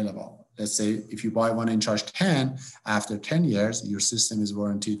available. Let's say if you buy one and charge 10, after 10 years, your system is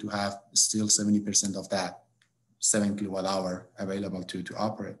warranted to have still 70% of that 7 kilowatt hour available to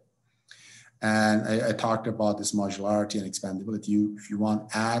operate. And I talked about this modularity and expandability. If you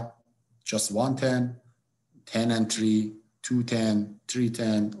want add just 110, 10 and 3, 210,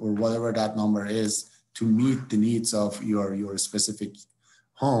 310, or whatever that number is to meet the needs of your specific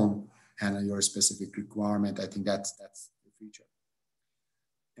home and your specific requirement. I think that's the future.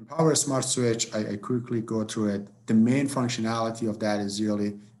 Empower Smart Switch, I quickly go through it. The main functionality of that is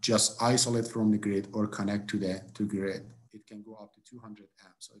really just isolate from the grid or connect to the grid. It can go up to 200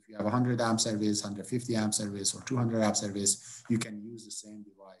 amps. So if you have 100 amp service, 150 amp service, or 200 amp service, you can use the same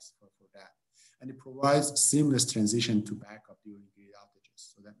device for that. And it provides seamless transition to backup during grid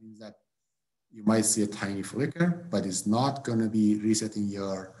outages. So that means that you might see a tiny flicker, but it's not going to be resetting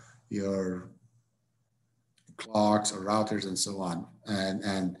your clocks or routers and so on.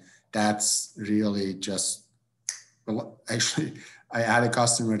 And that's really just, well, actually, I had a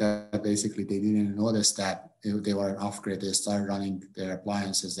customer that basically they didn't notice that they were off grid. They started running their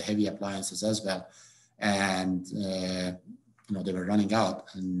appliances, the heavy appliances as well. And, they were running out.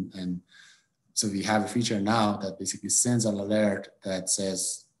 And so we have a feature now that basically sends an alert that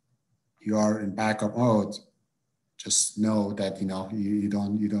says you are in backup mode. Just know that, you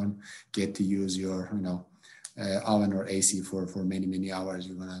don't get to use your, oven or AC for many, many hours.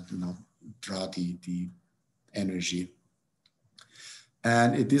 You're going to, draw the energy.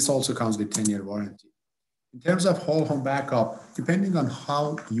 And this also comes with 10-year warranty. In terms of whole home backup, depending on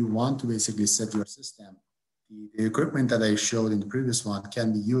how you want to basically set your system, the equipment that I showed in the previous one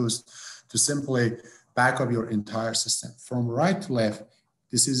can be used to simply back up your entire system. From right to left,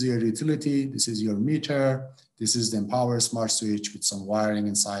 this is your utility, this is your meter, this is the Empower Smart Switch with some wiring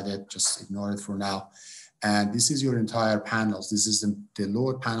inside it, just ignore it for now. And this is your entire panels. This is the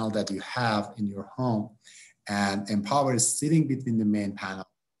load panel that you have in your home. And Empower is sitting between the main panel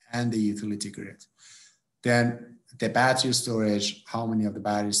and the utility grid. Then the battery storage, how many of the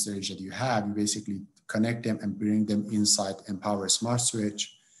battery storage that you have, you basically connect them and bring them inside Empower Smart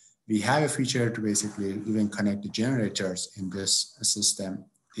Switch. We have a feature to basically even connect the generators in this system.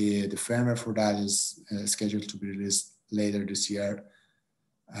 The firmware for that is scheduled to be released later this year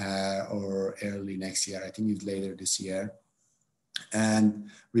or early next year. I think it's later this year. And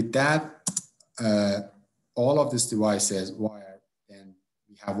with that, all of these devices wired, and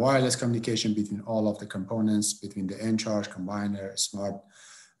we have wireless communication between all of the components, between the Encharge, Combiner, Smart,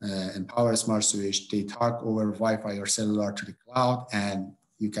 Empower Smart Switch. They talk over Wi-Fi or cellular to the cloud, and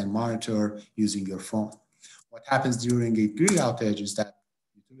you can monitor using your phone. What happens during a grid outage is that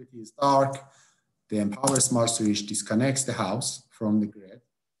utility is dark, the Empower Smart Switch disconnects the house from the grid,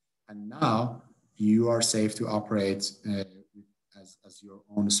 and now you are safe to operate as your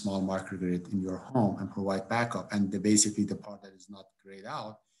own small microgrid in your home and provide backup. And basically the part that is not grayed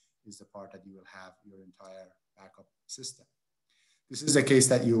out is the part that you will have your entire backup system. This is a case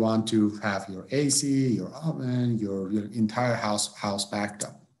that you want to have your AC, your oven, your entire house backed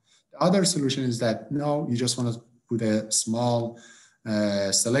up. The other solution is that, no, you just want to put a small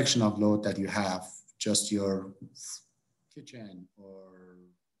selection of load that you have, just your kitchen or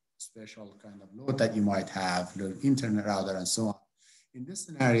special kind of load that you might have, the internet router and so on. In this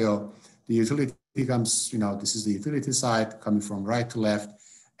scenario, the utility comes, this is the utility side coming from right to left,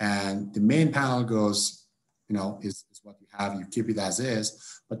 and the main panel goes, is what you have, you keep it as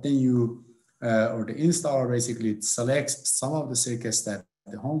is, but then you, or the installer basically selects some of the circuits that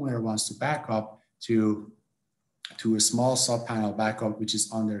the homeowner wants to back up to a small sub panel backup, which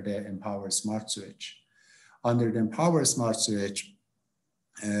is under the Empower Smart Switch. Under the Empower Smart Switch,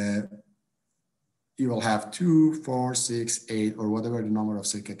 you will have 2, 4, 6, 8, or whatever the number of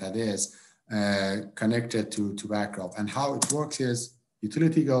circuit that is, connected to backup. And how it works is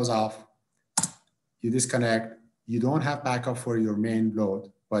utility goes off, you disconnect, you don't have backup for your main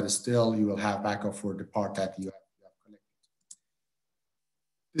load, but still you will have backup for the part that you have collected.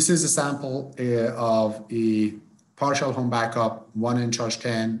 This is a sample of a partial home backup, 1 Charge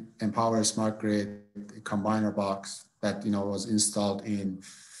 10 Empower Smart Grid combiner box that was installed in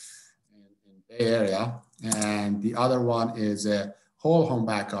Bay Area. And the other one is a whole home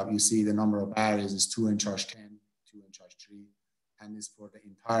backup. You see the number of batteries is 2 Charge 10, 2 Charge 3, and it's for the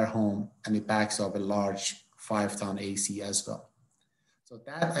entire home, and it backs up a large 5-ton AC as well. So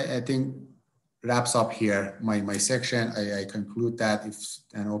that I think wraps up here my section. I conclude that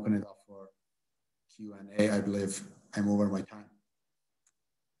and open it up for Q&A. I believe I'm over my time.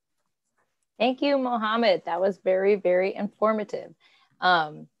 Thank you, Mohammed. That was very, very informative.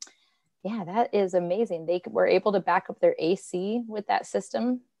 Yeah, that is amazing. They were able to back up their AC with that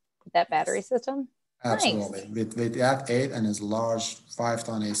system, with that battery system. Absolutely. Nice. With that 8 and as large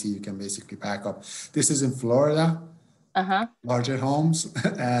 5-ton AC, you can basically back up. This is in Florida, larger homes,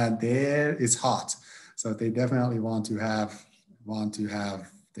 and there it's hot. So they definitely want to have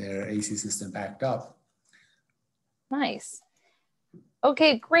their AC system backed up. Nice.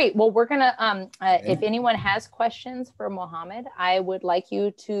 Okay, great. Well, we're gonna, if anyone has questions for Mohammed, I would like you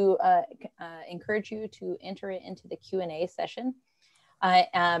to encourage you to enter it into the Q&A session.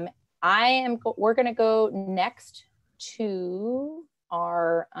 We're gonna go next to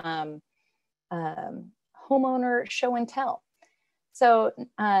our homeowner show and tell. So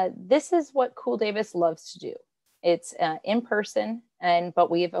this is what Cool Davis loves to do. It's in person, but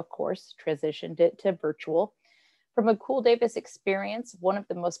we have, of course, transitioned it to virtual. From a Cool Davis experience, one of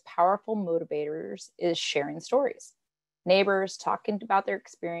the most powerful motivators is sharing stories. Neighbors talking about their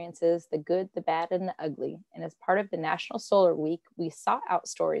experiences, the good, the bad, and the ugly. And as part of the National Solar Week, we sought out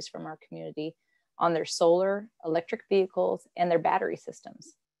stories from our community on their solar, electric vehicles, and their battery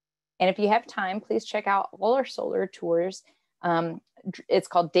systems. And if you have time, please check out all our solar tours. It's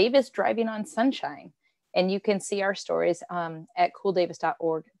called Davis Driving on Sunshine. And you can see our stories at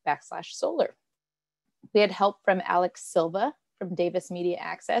cooldavis.org/solar. We had help from Alex Silva from Davis Media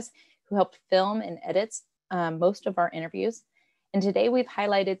Access, who helped film and edits most of our interviews. And today we've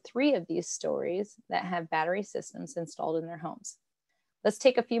highlighted 3 of these stories that have battery systems installed in their homes. Let's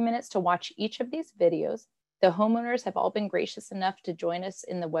take a few minutes to watch each of these videos. The homeowners have all been gracious enough to join us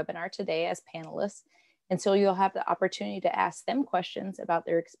in the webinar today as panelists. And so you'll have the opportunity to ask them questions about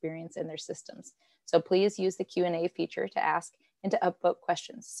their experience and their systems. So please use the Q&A feature to ask and to upvote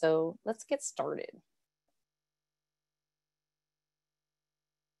questions. So let's get started.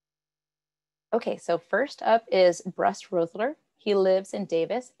 Okay, so first up is Bruce Rosler. He lives in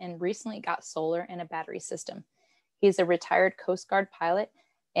Davis and recently got solar and a battery system. He's a retired Coast Guard pilot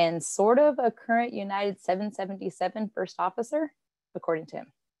and sort of a current United 777 first officer, according to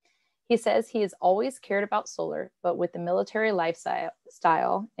him. He says he has always cared about solar, but with the military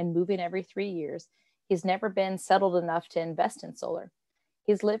lifestyle and moving every 3 years, he's never been settled enough to invest in solar.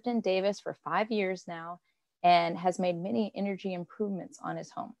 He's lived in Davis for 5 years now and has made many energy improvements on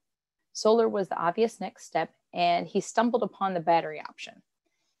his home. Solar was the obvious next step, and he stumbled upon the battery option.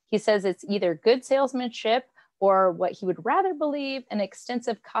 He says it's either good salesmanship or what he would rather believe, an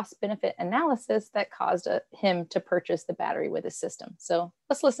extensive cost-benefit analysis that caused him to purchase the battery with his system. So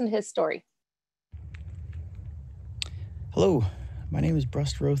let's listen to his story. Hello, my name is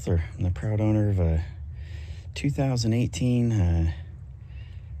Bruce Rosler. I'm the proud owner of a 2018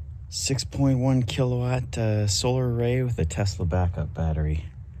 6.1 kilowatt solar array with a Tesla backup battery,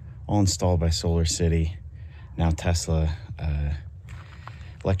 all installed by Solar City, now Tesla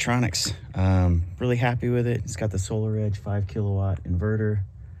Electronics. Really happy with it. It's got the Solar Edge 5 kilowatt inverter.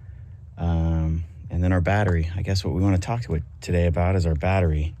 And then our battery. I guess what we want to talk to it today about is our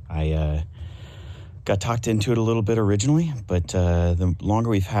battery. I got talked into it a little bit originally, but the longer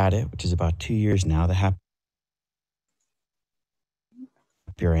we've had it, which is about 2 years now, the happier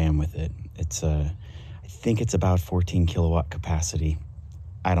I am with it. It's I think it's about 14 kilowatt capacity.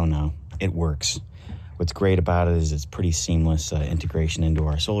 I don't know. It works. What's great about it is it's pretty seamless integration into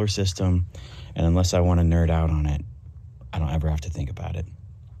our solar system. And unless I want to nerd out on it, I don't ever have to think about it.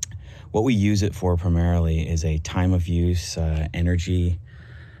 What we use it for primarily is a time of use energy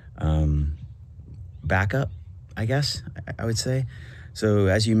backup, I guess I would say. So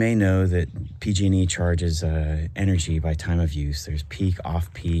as you may know, that PG&E charges energy by time of use. There's peak,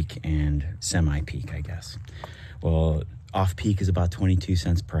 off-peak, and semi-peak, I guess. Well, off-peak is about 22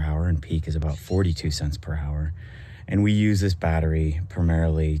 cents per hour, and peak is about 42 cents per hour. And we use this battery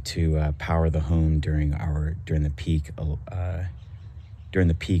primarily to power the home during the peak during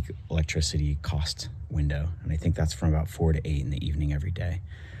the peak electricity cost window. And I think that's from about 4 to 8 in the evening every day.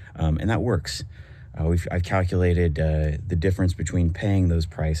 And that works. I've calculated the difference between paying those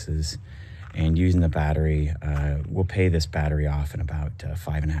prices and using the battery. We'll pay this battery off in about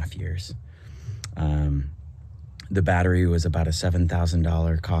 5.5 years. The battery was about a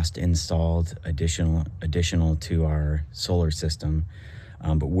 $7,000 cost installed, additional to our solar system.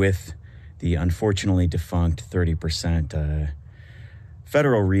 But with the unfortunately defunct 30%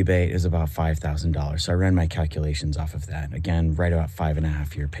 federal rebate is about $5,000. So I ran my calculations off of that. Again, right about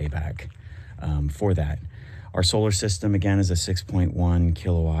 5.5 year payback for that. Our solar system, again, is a 6.1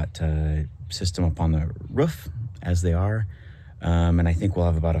 kilowatt system up on the roof, as they are. And I think we'll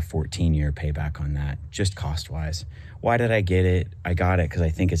have about a 14-year payback on that, just cost-wise. Why did I get it? I got it because I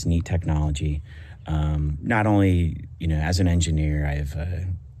think it's neat technology. Not only, as an engineer,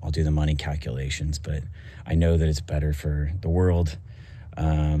 I'll do the money calculations, but I know that it's better for the world.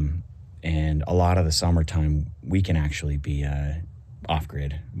 And a lot of the summertime, we can actually be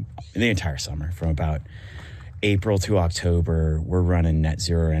off-grid the entire summer. From about April to October, we're running net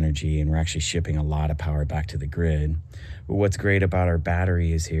zero energy, and we're actually shipping a lot of power back to the grid. But what's great about our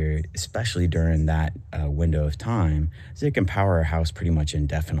battery is here, especially during that window of time, is it can power our house pretty much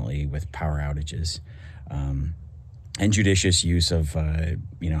indefinitely with power outages and judicious use of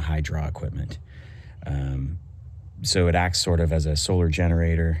high draw equipment. So it acts sort of as a solar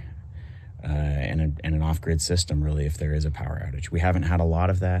generator and an off-grid system, really, if there is a power outage. We haven't had a lot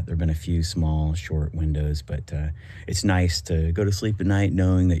of that. There have been a few small, short windows, but it's nice to go to sleep at night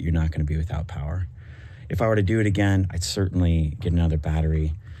knowing that you're not going to be without power. If I were to do it again, I'd certainly get another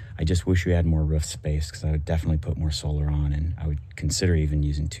battery. I just wish we had more roof space, because I would definitely put more solar on, and I would consider even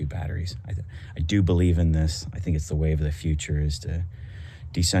using 2 batteries. I do believe in this. I think it's the wave of the future, is to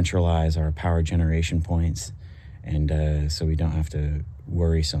decentralize our power generation points, and so we don't have to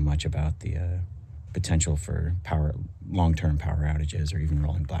worry so much about the potential for long-term power outages or even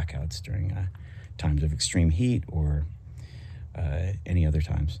rolling blackouts during times of extreme heat or any other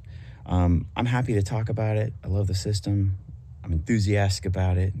times. I'm happy to talk about it. I love the system. I'm enthusiastic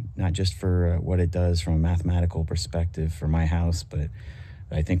about it, not just for what it does from a mathematical perspective for my house, but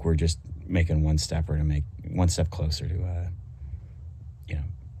I think we're just making one step closer to a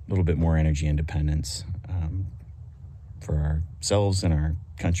little bit more energy independence for ourselves and our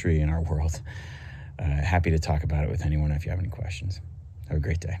country and our world. Happy to talk about it with anyone if you have any questions. Have a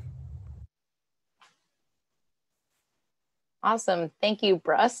great day. Awesome. Thank you,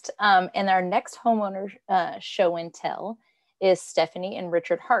 Brust. And our next homeowner show and tell is Stephanie and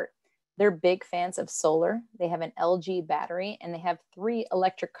Richard Hart. They're big fans of solar. They have an LG battery, and they have 3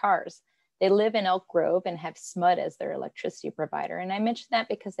 electric cars. They live in Elk Grove and have SMUD as their electricity provider. And I mentioned that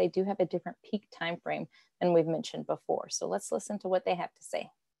because they do have a different peak time frame than we've mentioned before. So let's listen to what they have to say.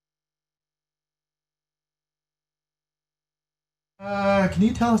 Can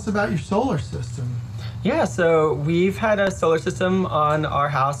you tell us about your solar system? Yeah, so we've had a solar system on our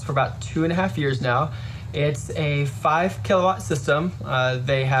house for about 2.5 years now. It's a 5 kilowatt system.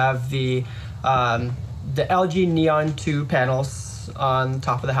 They have the LG Neon 2 panels on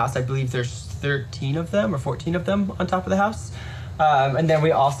top of the house. I believe there's 13 of them or 14 of them on top of the house. And then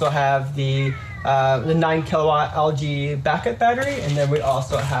we also have the 9 kilowatt LG backup battery, and then we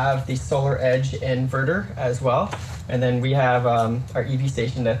also have the Solar Edge inverter as well. And then we have our EV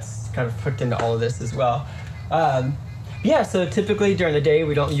station that's kind of hooked into all of this as well. Yeah, so typically during the day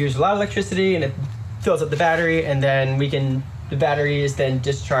we don't use a lot of electricity, and it fills up the battery, and then the battery is then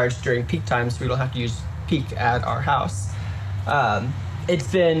discharged during peak times, so we don't have to use peak at our house.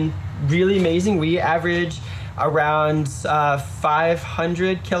 It's been really amazing. We average around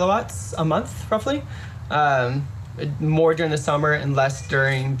 500 kilowatts a month, roughly. More during the summer and less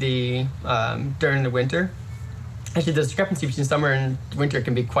during the winter. Actually, the discrepancy between summer and winter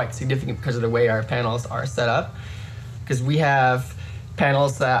can be quite significant because of the way our panels are set up. Because we have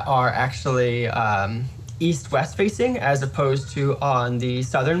panels that are actually east-west facing, as opposed to on the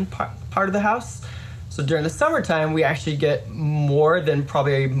southern part of the house. So during the summertime, we actually get more than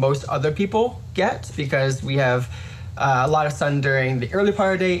probably most other people get, because we have a lot of sun during the early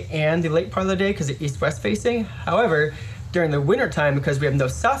part of the day and the late part of the day because it's east-west facing. However, during the wintertime, because we have no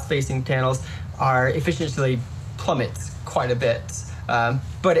south-facing panels, our efficiency plummets quite a bit,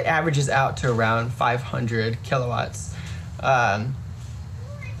 but it averages out to around 500 kilowatts.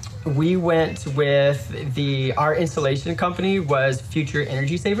 We went with our installation company was Future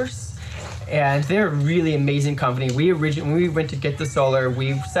Energy Savers, and they're a really amazing company. When we went to get the solar,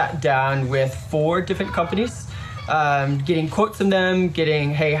 we sat down with 4 different companies getting quotes from them,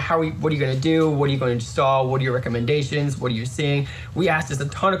 getting, hey, what are you going to do? What are you going to install? What are your recommendations? What are you seeing? We asked us a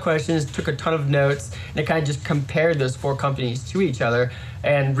ton of questions, took a ton of notes, and it kind of just compared those 4 companies to each other.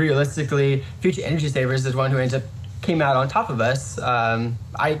 And realistically, Future Energy Savers is one who came out on top of us.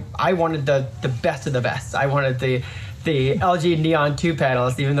 I wanted the best of the best. I wanted the LG Neon 2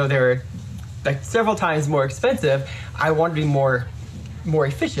 panels, even though they were like several times more expensive. I wanted to be more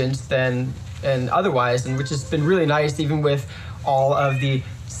efficient than otherwise, and which has been really nice. Even with all of the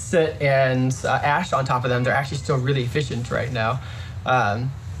soot and ash on top of them, they're actually still really efficient right now.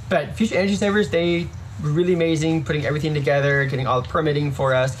 But Future Energy Savers, they were really amazing, putting everything together, getting all the permitting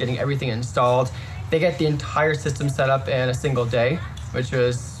for us, getting everything installed. They get the entire system set up in a single day, which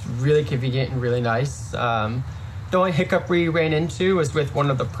was really convenient and really nice. The only hiccup we ran into was with one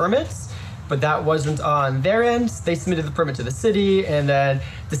of the permits, but that wasn't on their end. They submitted the permit to the city, and then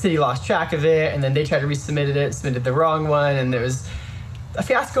the city lost track of it, and then they tried to resubmit it, submitted the wrong one, and there was a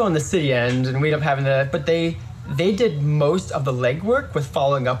fiasco on the city end, and we ended up having to, but they did most of the legwork with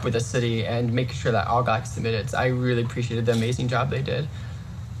following up with the city and making sure that all got submitted. So I really appreciated the amazing job they did.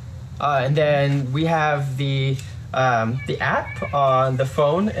 And then we have the app on the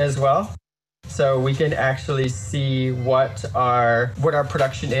phone as well. So we can actually see what our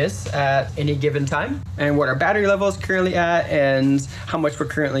production is at any given time, and what our battery level is currently at, and how much we're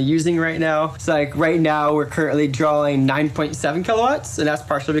currently using right now. So like right now we're currently drawing 9.7 kilowatts, and that's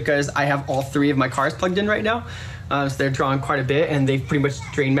partially because I have all 3 of my cars plugged in right now. So they're drawing quite a bit, and they've pretty much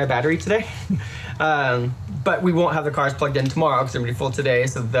drained my battery today. But we won't have the cars plugged in tomorrow because they're going to be full today,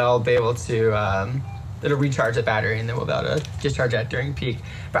 so they'll be able to it'll recharge the battery, and then we'll be able to discharge that during peak.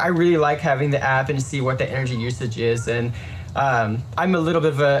 But I really like having the app and see what the energy usage is. And I'm a little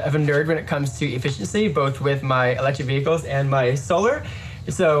bit of a nerd when it comes to efficiency, both with my electric vehicles and my solar.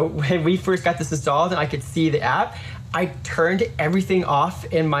 So when we first got this installed and I could see the app, I turned everything off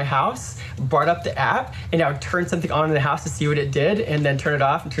in my house, brought up the app, and I would turn something on in the house to see what it did, and then turn it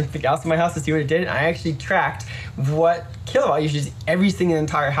off and turn something else in my house to see what it did. And I actually tracked what kilowatt usage everything in the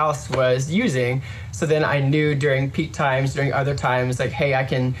entire house was using. So then I knew during peak times, during other times, like, hey, I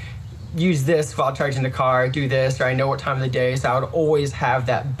can use this while charging the car, do this, or I know what time of the day. So I would always have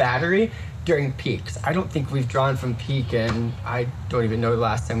that battery during peaks. I don't think we've drawn from peak, and I don't even know the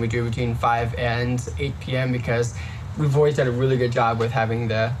last time we drew between 5 and 8 p.m. because we've always done a really good job with having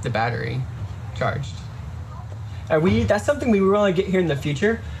the battery charged. That's something we want to get here in the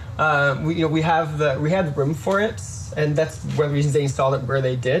future. We have the room for it, and that's one of the reasons they installed it where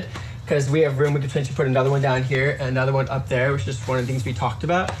they did, because we have room. We could potentially put another one down here and another one up there, which is one of the things we talked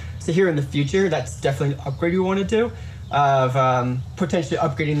about. So here in the future, that's definitely an upgrade we want to do, of potentially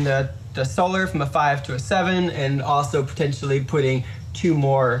upgrading the solar from a 5 to a 7, and also potentially putting 2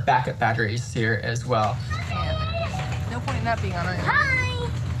 more backup batteries here as well. No point in that being on our end.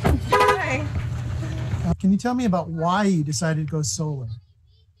 Hi! Hi! Can you tell me about why you decided to go solar?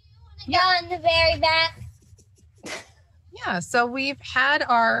 Yeah, in the very back. Yeah, so we've had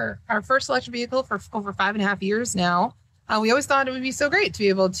our first electric vehicle for over 5.5 years now. We always thought it would be so great to be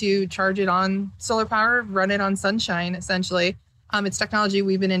able to charge it on solar power, run it on sunshine, essentially. It's technology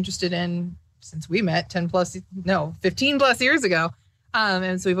we've been interested in since we met 15 plus years ago.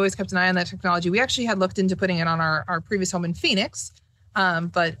 And so we've always kept an eye on that technology. We actually had looked into putting it on our previous home in Phoenix,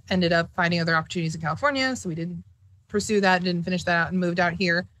 but ended up finding other opportunities in California. So we didn't pursue that, didn't finish that out, and moved out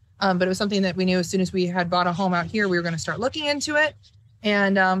here. But it was something that we knew as soon as we had bought a home out here, we were going to start looking into it.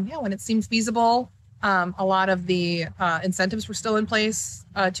 And when it seemed feasible, a lot of the incentives were still in place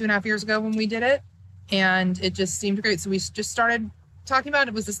 2.5 years ago when we did it. And it just seemed great. So we just started talking about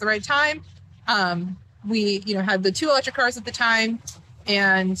it. Was this the right time? We had the 2 electric cars at the time.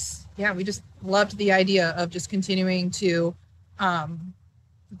 And we just loved the idea of just continuing to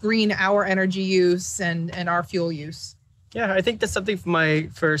green our energy use and our fuel use. Yeah, I think that's something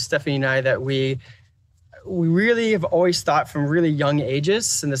for Stephanie and I that we really have always thought from really young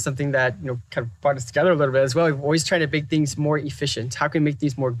ages, and that's something that kind of brought us together a little bit as well. We've always tried to make things more efficient. How can we make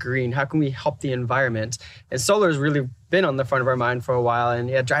these more green? How can we help the environment? And solar has really been on the front of our mind for a while. And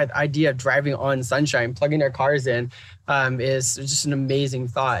the idea of driving on sunshine, plugging our cars in, is just an amazing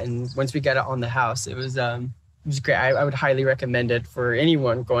thought. And once we got it on the house, it was great. I would highly recommend it for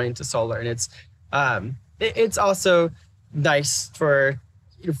anyone going into solar. And it's also nice for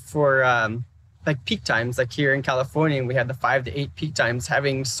like peak times, like here in California, we had the 5 to 8 peak times.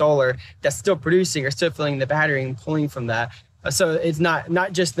 Having solar that's still producing or still filling the battery and pulling from that. So it's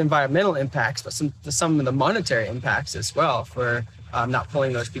not just the environmental impacts, but some of the monetary impacts as well for not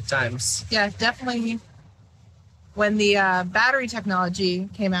pulling those peak times. Yeah, definitely. When the battery technology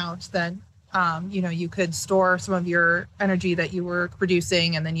came out, then You could store some of your energy that you were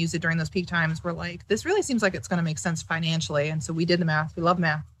producing and then use it during those peak times. We're like, this really seems like it's going to make sense financially. And so we did the math. We love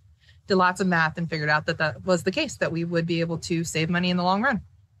math, did lots of math, and figured out that that was the case, that we would be able to save money in the long run.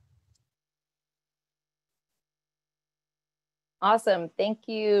 Awesome. Thank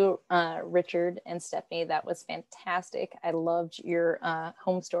you, Richard and Stephanie. That was fantastic. I loved your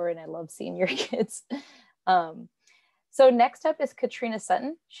home story, and I love seeing your kids. So next up is Katrina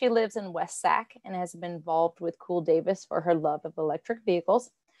Sutton. She lives in West Sac and has been involved with Cool Davis for her love of electric vehicles.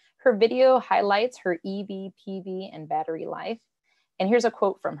 Her video highlights her EV, PV, and battery life. And here's a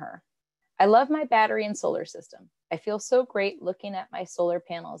quote from her. "I love my battery and solar system. I feel so great looking at my solar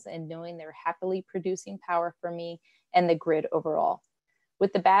panels and knowing they're happily producing power for me and the grid overall.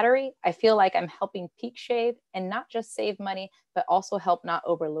 With the battery, I feel like I'm helping peak shave and not just save money, but also help not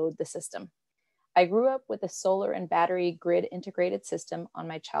overload the system. I grew up with a solar and battery grid integrated system on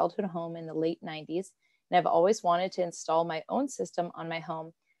my childhood home in the late 90s, and I've always wanted to install my own system on my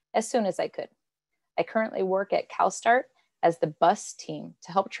home as soon as I could. I currently work at CalSTART as the bus team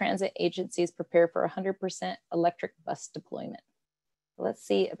to help transit agencies prepare for 100% electric bus deployment." Let's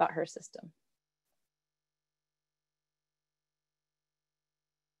see about her system.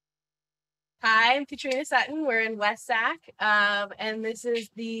 Hi, I'm Katrina Sutton. We're in West Sac, and this is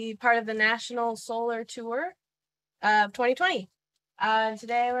the part of the National Solar Tour of 2020.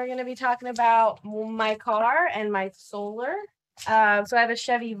 Today we're going to be talking about my car and my solar. So I have a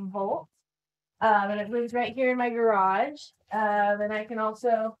Chevy Volt, and it lives right here in my garage. And I can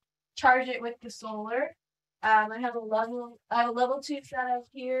also charge it with the solar. I have a level 2 setup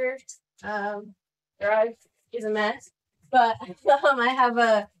here. Garage is a mess, but I have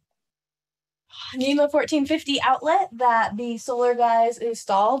a NEMA 1450 outlet that the solar guys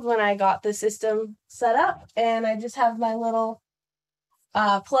installed when I got the system set up, and I just have my little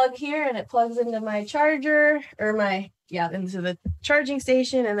plug here, and it plugs into my charger, or into the charging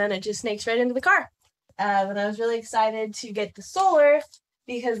station, and then it just snakes right into the car. And I was really excited to get the solar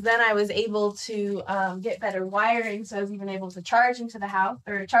because then I was able to get better wiring, so I was even able to charge into the house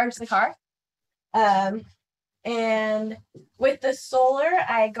or charge the car. And with the solar,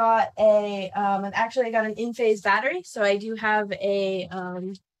 I got I got an Enphase battery. So I do have a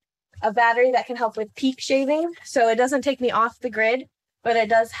battery that can help with peak shaving. So it doesn't take me off the grid, but it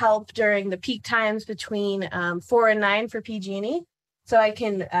does help during the peak times between 4 and 9 for PG&E. So I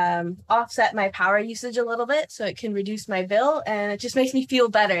can offset my power usage a little bit, so it can reduce my bill. And it just makes me feel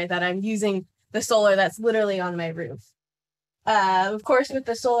better that I'm using the solar that's literally on my roof. Of course, with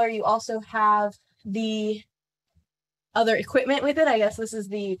the solar, you also have the other equipment with it. I guess this is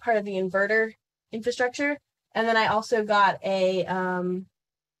the part of the inverter infrastructure. And then I also got a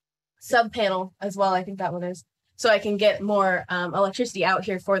sub panel as well. I think that one is. So I can get more electricity out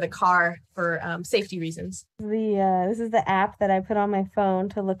here for the car for safety reasons. This is the app that I put on my phone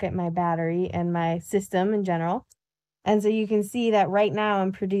to look at my battery and my system in general. And so you can see that right now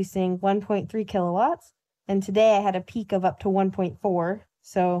I'm producing 1.3 kilowatts. And today I had a peak of up to 1.4.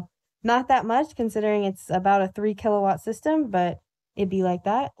 So not that much considering it's about a 3 kilowatt system, but it'd be like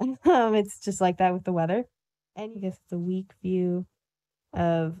that. It's just like that with the weather. And I guess it's a weak view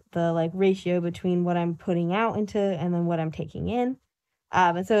of the ratio between what I'm putting out into and then what I'm taking in.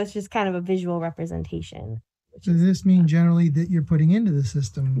 And so it's just kind of a visual representation. Does this mean generally that you're putting into the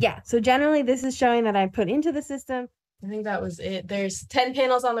system? Yeah. So generally this is showing that I put into the system. I think that was it. There's 10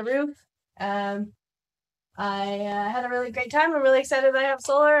 panels on the roof. I had a really great time. I'm really excited that I have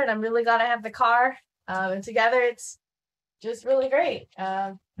solar, and I'm really glad I have the car. And together, it's just really great.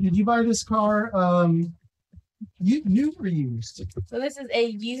 Did you buy this car new or used? So this is a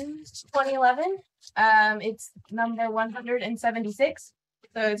used 2011. It's number 176.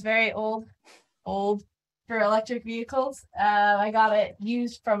 So it's very old for electric vehicles. I got it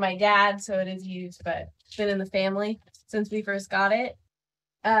used from my dad, so it is used, but it's been in the family since we first got it.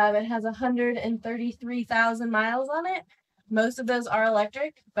 It has 133,000 miles on it. Most of those are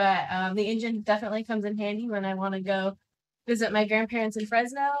electric, but the engine definitely comes in handy when I want to go visit my grandparents in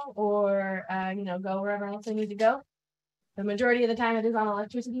Fresno or, go wherever else I need to go. The majority of the time it is on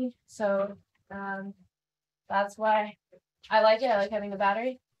electricity. So that's why I like it. I like having the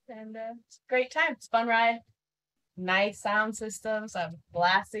battery, and it's a great time. It's a fun ride. Nice sound system, so I'm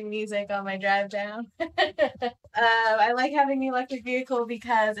blasting music on my drive down. I like having the electric vehicle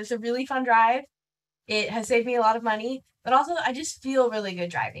because it's a really fun drive. It has saved me a lot of money, but also I just feel really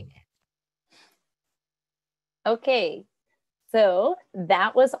good driving it. Okay, so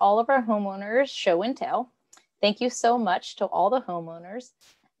that was all of our homeowners show and tell. Thank you so much to all the homeowners.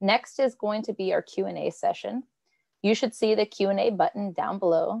 Next is going to be our Q&A session. You should see the Q&A button down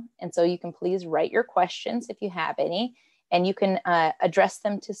below. And so you can please write your questions if you have any, and you can address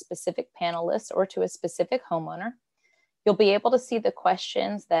them to specific panelists or to a specific homeowner. You'll be able to see the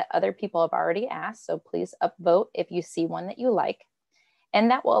questions that other people have already asked. So please upvote if you see one that you like. And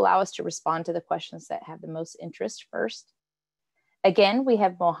that will allow us to respond to the questions that have the most interest first. Again, we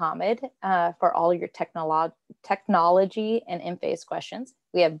have Mohammad for all your technology and Enphase questions.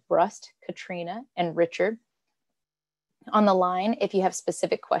 We have Brust, Katrina, and Richard on the line if you have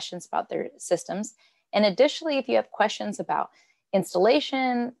specific questions about their systems. And additionally, if you have questions about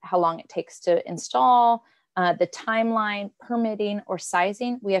installation, how long it takes to install, the timeline, permitting, or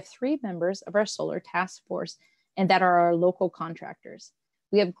sizing, we have 3 members of our solar task force, and that are our local contractors.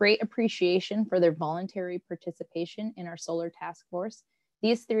 We have great appreciation for their voluntary participation in our solar task force.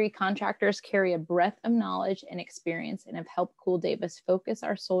 These 3 contractors carry a breadth of knowledge and experience and have helped Cool Davis focus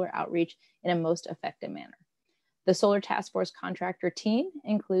our solar outreach in a most effective manner. The Solar Task Force contractor team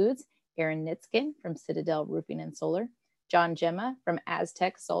includes Aaron Nitzkin from Citadel Roofing and Solar, John Gemma from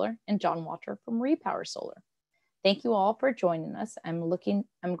Aztec Solar, and John Walter from Repower Solar. Thank you all for joining us. I'm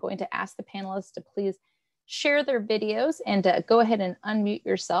going to ask the panelists to please share their videos and go ahead and unmute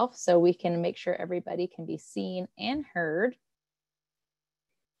yourself so we can make sure everybody can be seen and heard.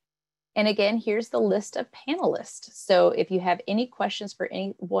 And again, here's the list of panelists. So if you have any questions for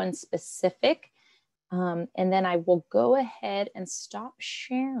anyone specific, and then I will go ahead and stop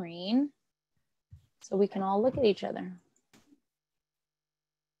sharing so we can all look at each other.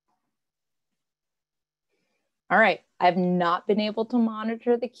 All right, I've not been able to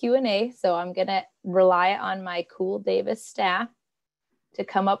monitor the Q&A, so I'm gonna rely on my Cool Davis staff to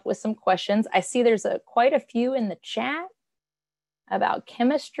come up with some questions. I see there's quite a few in the chat about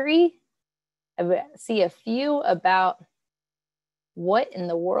chemistry. I see a few about what in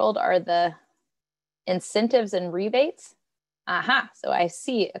the world are the incentives and rebates. So I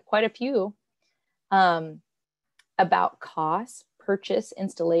see quite a few about cost, purchase,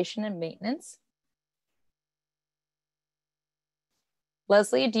 installation, and maintenance.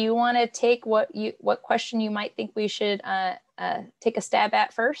 Leslie, do you want to take what question you might think we should take a stab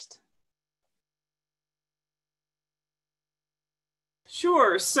at first?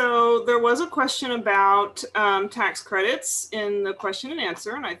 Sure. So there was a question about tax credits in the question and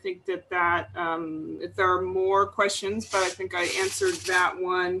answer, and I think that if there are more questions, but I think I answered that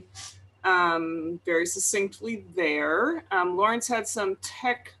one very succinctly there. Lawrence had some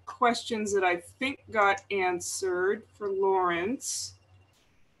tech questions that I think got answered for Lawrence.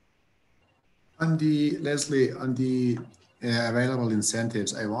 Leslie, on the available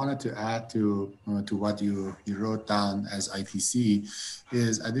incentives, I wanted to add to what you wrote down as ITC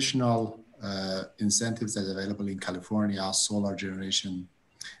is additional incentives that are available in California, solar generation,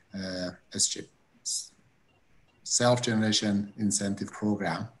 SGIP, self-generation incentive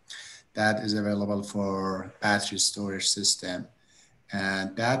program that is available for battery storage system.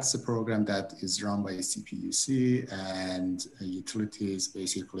 And that's a program that is run by CPUC, and utilities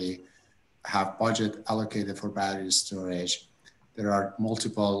basically have budget allocated for battery storage. There are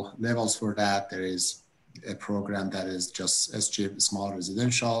multiple levels for that. There is a program that is just SGIP, small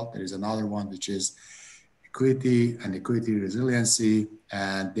residential. There is another one which is equity and equity resiliency,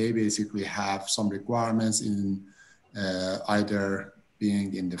 and they basically have some requirements in either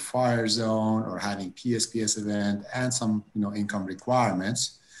being in the fire zone or having PSPS event and some income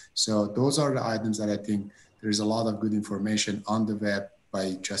requirements. So those are the items that I think there's a lot of good information on the web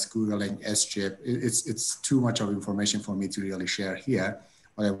by just Googling SGIP. It's too much of information for me to really share here,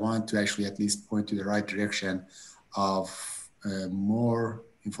 but I want to actually at least point to the right direction of more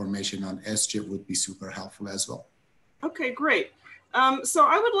information on SGIP would be super helpful as well. Okay, great. So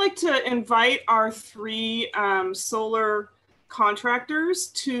I would like to invite our 3 solar contractors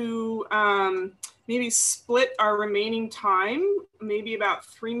to maybe split our remaining time, maybe about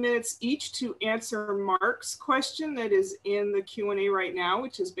 3 minutes each, to answer Mark's question that is in the Q&A right now,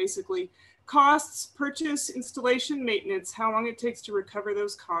 which is basically costs, purchase, installation, maintenance, how long it takes to recover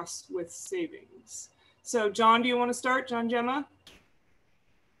those costs with savings. So John, do you want to start? John Gemma?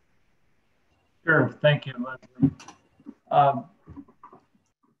 Sure, thank you, Leslie.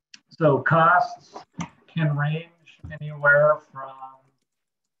 So costs can range anywhere from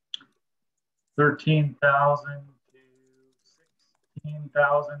 $13,000 to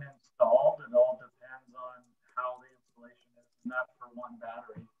 $16,000 installed. It all depends on how the installation is, and that's for one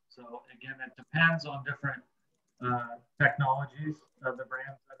battery. So again, it depends on different technologies of the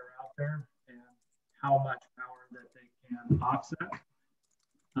brands that are out there and how much power that they can offset.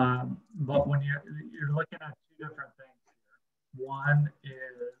 But when you're looking at 2 different things here. One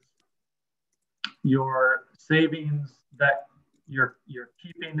is your savings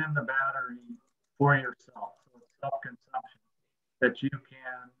keeping in the battery for yourself. So it's self-consumption, that you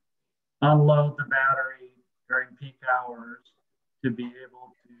can unload the battery during peak hours to be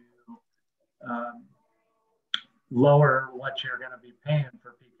able to lower what you're going to be paying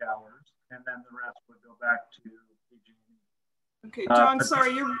for peak hours, and then the rest would go back to PG&E. Okay, John,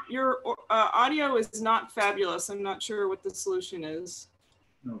 sorry, your audio is not fabulous. I'm not sure what the solution is.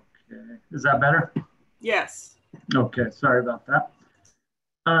 Okay, is that better? Yes. Okay, sorry about that.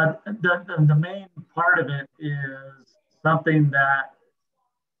 The main part of it is something that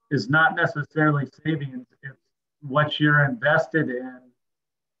is not necessarily savings. It's what you're invested in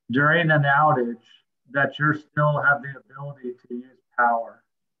during an outage that you still have the ability to use power.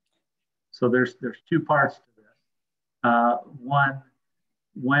 So there's two parts to this. One,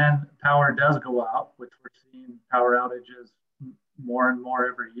 when power does go out, which we're seeing power outages more and more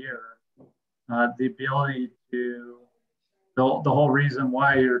every year, the ability to, the whole reason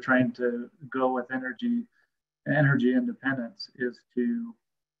why you're trying to go with energy independence is to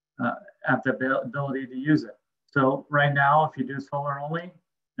have the ability to use it. So right now, if you do solar only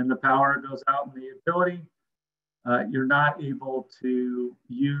and the power goes out in the utility, you're not able to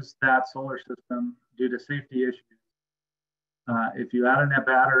use that solar system due to safety issues. If you add in a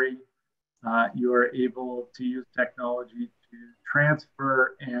battery, you are able to use technology to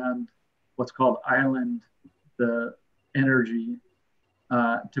transfer and what's called island the energy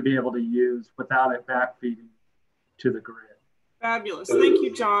to be able to use without it backfeeding to the grid. Fabulous. Thank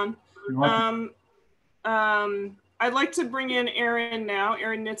you, John. I'd like to bring in Aaron now,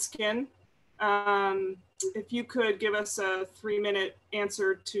 Aaron Nitzkin. If you could give us a 3-minute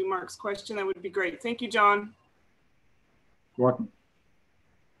answer to Mark's question, that would be great. Thank you, John. You're welcome.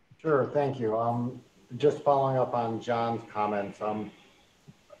 Sure, thank you. Just following up on John's comments,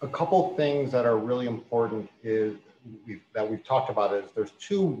 a couple things that are really important is that we've talked about is there's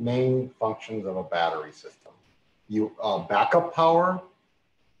two main functions of a battery system. Backup power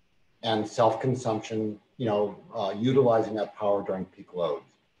and self-consumption, utilizing that power during peak loads.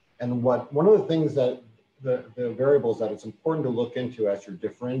 And one of the things that the variables that it's important to look into as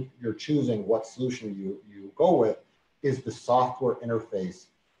you're choosing what solution you go with is the software interface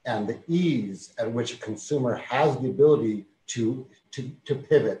and the ease at which a consumer has the ability to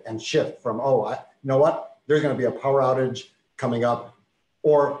pivot and shift from, you know what, there's going to be a power outage coming up,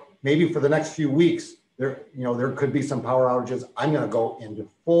 or maybe for the next few weeks, there could be some power outages. I'm going to go into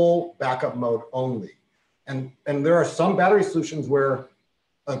full backup mode only. And there are some battery solutions where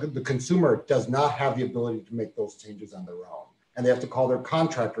the consumer does not have the ability to make those changes on their own. And they have to call their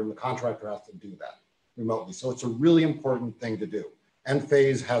contractor, and the contractor has to do that remotely. So it's a really important thing to do.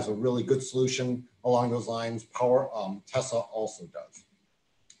 Enphase has a really good solution along those lines. Tesla also does.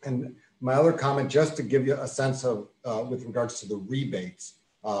 And my other comment, just to give you a sense of, with regards to the rebates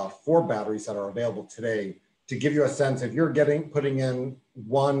for batteries that are available today, to give you a sense, if you're putting in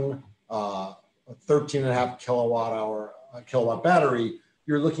one 13.5 kilowatt battery,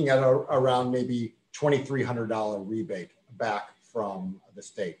 you're looking at around maybe $2,300 rebate back from the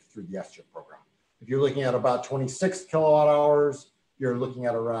state through the SCHIP program. If you're looking at about 26 kilowatt hours, you're looking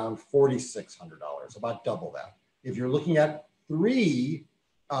at around $4,600, about double that. If you're looking at 3,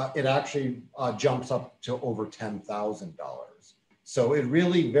 it actually jumps up to over $10,000. So it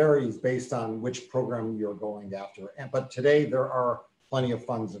really varies based on which program you're going after. But today there are plenty of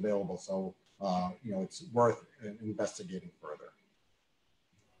funds available, so it's worth investigating further.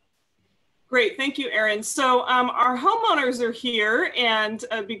 Great, thank you, Aaron. So our homeowners are here, and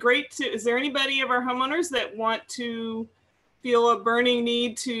it'd be great to, is there anybody of our homeowners that want to feel a burning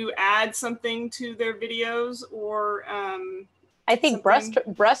need to add something to their videos, or I think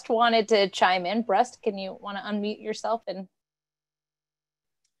Breast wanted to chime in. Breast, can you want to unmute yourself? And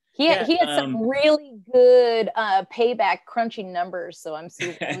he had some really good payback crunching numbers, so I'm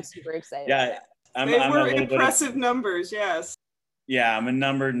super excited. Yeah, they were impressive numbers. Yes. Yeah, I'm a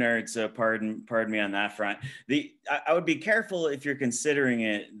number nerd, so pardon me on that front. I would be careful if you're considering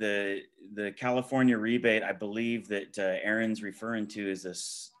it. The California rebate, I believe that Aaron's referring to, is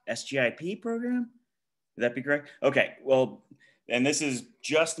this SGIP program. Would that be correct? Okay, well, and this is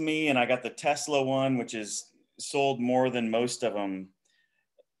just me, and I got the Tesla one, which is sold more than most of them.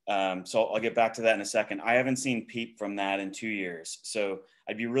 So I'll get back to that in a second. I haven't seen peep from that in 2 years, so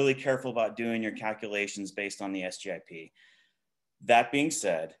I'd be really careful about doing your calculations based on the SGIP. That being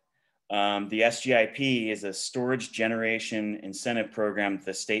said, the SGIP is a storage generation incentive program that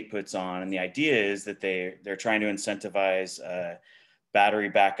the state puts on. And the idea is that they're trying to incentivize battery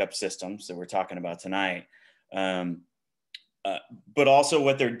backup systems that we're talking about tonight. But also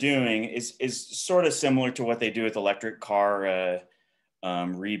what they're doing is sort of similar to what they do with electric car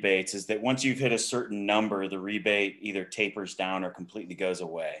rebates is that once you've hit a certain number, the rebate either tapers down or completely goes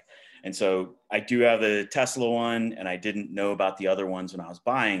away. And so I do have the Tesla one, and I didn't know about the other ones when I was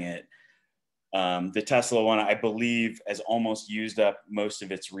buying it. The Tesla one, I believe, has almost used up most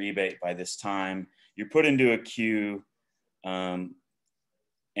of its rebate by this time. You're put into a queue and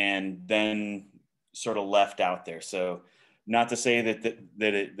then sort of left out there. So not to say that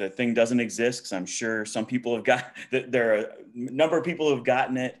the thing doesn't exist, because I'm sure some people have got, there are a number of people who have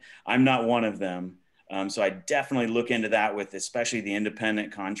gotten it. I'm not one of them. So I definitely look into that with especially the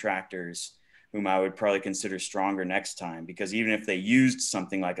independent contractors, whom I would probably consider stronger next time, because even if they used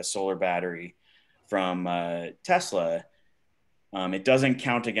something like a solar battery from Tesla, it doesn't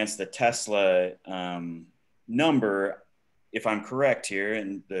count against the Tesla number. If I'm correct here,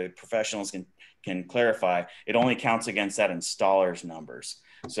 and the professionals can clarify, it only counts against that installer's numbers.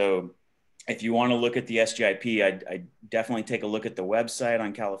 So if you want to look at the SGIP, I definitely take a look at the website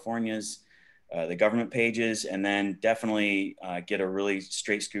on California's, the government pages, and then definitely get a really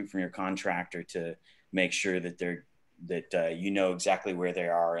straight scoop from your contractor to make sure that you know exactly where they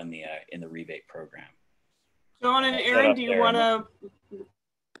are in the rebate program. John and Aaron, do you want to?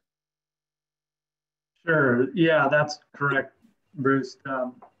 Sure. Yeah, that's correct, Bruce.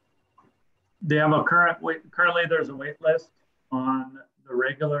 They have a currently there's a wait list on the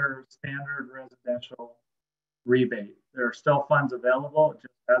regular standard residential rebate. There are still funds available. It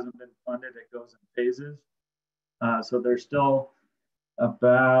just hasn't been funded. It goes in phases. So there's still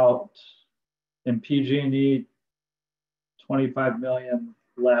about, in PG&E, 25 million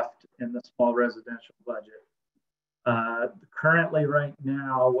left in the small residential budget. Currently right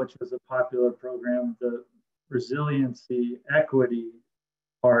now, which is a popular program, the resiliency equity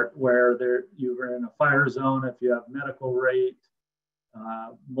part, where you're in a fire zone if you have medical rate,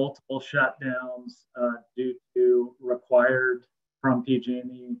 multiple shutdowns due to required from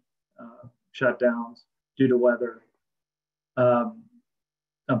PG&E shutdowns due to weather.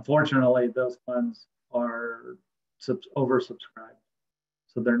 Unfortunately, those funds are oversubscribed,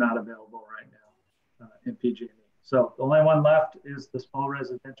 so they're not available right now in PG&E. So the only one left is the small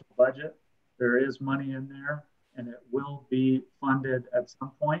residential budget. There is money in there, and it will be funded at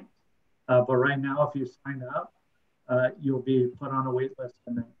some point. But right now, if you sign up, you'll be put on a wait list,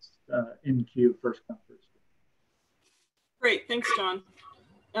 and it's in queue, first come, first served. Great, thanks, John.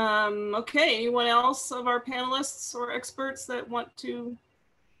 Okay, anyone else of our panelists or experts that want to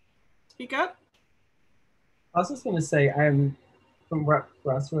speak up? I was just going to say, from what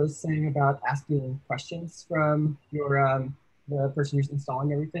Russ was saying about asking questions from your the person who's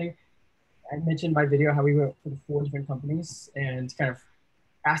installing everything. I mentioned in my video how we went for the 4 different companies and kind of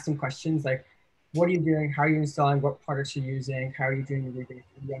asked them questions like, what are you doing? How are you installing? What products are you using? How are you doing your rebate?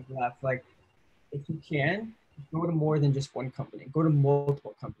 Like, if you can, go to more than just one company. Go to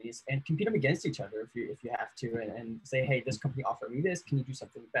multiple companies and compete them against each other if you have to, and say, hey, this company offered me this. Can you do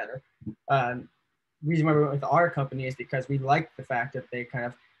something better? Reason why we went with our company is because we liked the fact that they kind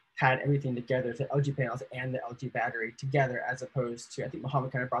of had everything together, the LG panels and the LG battery together, as opposed to, I think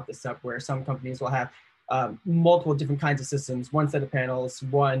Mohammad kind of brought this up, where some companies will have multiple different kinds of systems, one set of panels,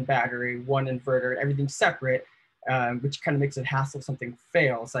 one battery, one inverter, everything separate, which kind of makes it hassle if something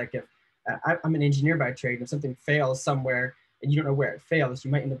fails. Like if I'm an engineer by trade, and if something fails somewhere and you don't know where it fails,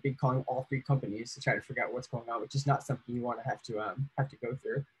 you might end up calling all 3 companies to try to figure out what's going on, which is not something you want to have to go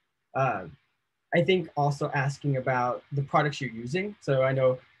through. I think also asking about the products you're using. So I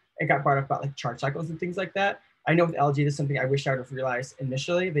know it got brought up about like charge cycles and things like that. I know with LG, this is something I wish I would have realized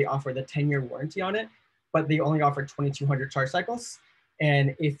initially. They offer the 10-year warranty on it, but they only offer 2,200 charge cycles.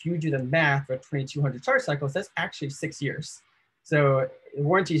 And if you do the math for 2,200 charge cycles, that's actually 6 years. So the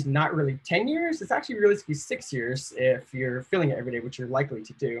warranty is not really 10 years. It's actually realistically 6 years if you're filling it every day, which you're likely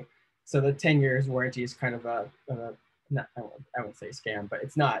to do. So the 10 years warranty is kind of I won't say scam, but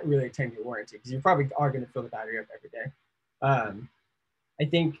it's not really a 10-year warranty because you probably are going to fill the battery up every day. I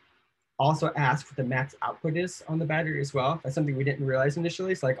think also ask what the max output is on the battery as well. That's something we didn't realize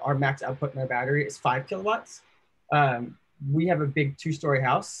initially. So like our max output in our battery is 5 kilowatts. We have a big 2-story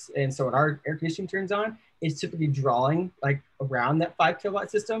house. And so when our air conditioning turns on, it's typically drawing like around that 5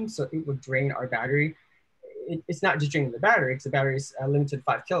 kilowatt system. So it would drain our battery. It's not just draining the battery because the battery is limited to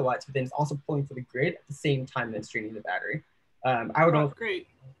 5 kilowatts, but then it's also pulling for the grid at the same time that it's draining the battery. I would know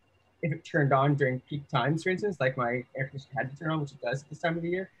if it turned on during peak times, for instance, like my air conditioner had to turn on, which it does at this time of the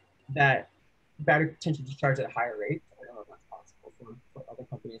year, that battery potentially discharge at a higher rate. I don't know if that's possible for other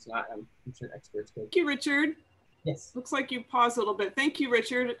companies, not. I'm sure experts could. Thank you, Richard. Yes. Looks like you paused a little bit. Thank you,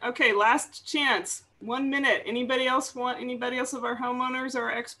 Richard. Okay, last chance. 1 minute. Anybody else of our homeowners or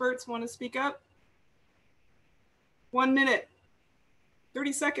our experts want to speak up? 1 minute.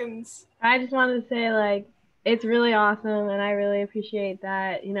 30 seconds. I just wanted to say, like, it's really awesome, and I really appreciate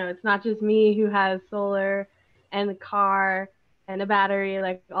that. You know, it's not just me who has solar and the car and a battery,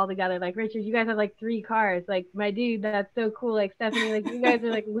 like, all together. Like, Richard, you guys have, like, 3 cars. Like, my dude, that's so cool. Like, Stephanie, like, you guys are,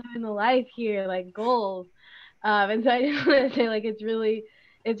 like, living the life here, like, goals. And so I just want to say, like, it's really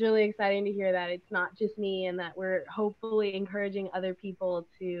exciting to hear that it's not just me, and that we're hopefully encouraging other people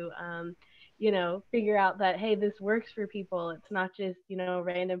to, you know, figure out that, hey, this works for people. It's not just, you know,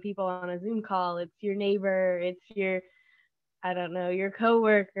 random people on a Zoom call. It's your neighbor. It's your, I don't know, your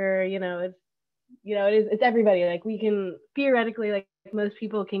coworker. You know, it's everybody. Like, we can theoretically, like, most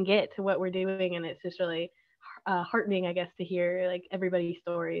people can get to what we're doing, and it's just really heartening, I guess, to hear like everybody's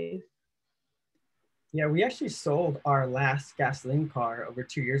stories. Yeah, we actually sold our last gasoline car over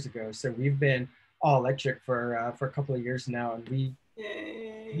 2 years ago. So we've been all electric for a couple of years now, and we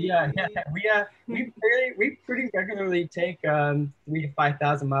pretty regularly take 3,000 to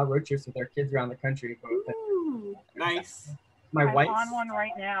 5,000 mile road trips with our kids around the country. Ooh, nice. My wife's on one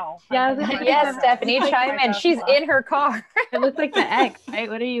right now. Yeah, yes, Stephanie, chime in. She's in her car. It looks like the X, right?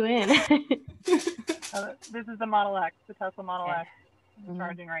 What are you in? This is the Model X, the Tesla Model X. I'm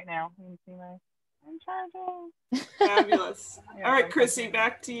charging right now. You can see I'm charging. Fabulous. All right, Chrissy,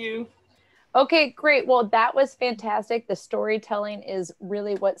 back to you. Okay, great. Well, that was fantastic. The storytelling is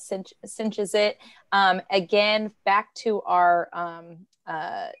really what cinches it. Again, back to our,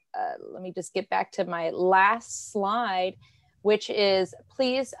 let me just get back to my last slide, which is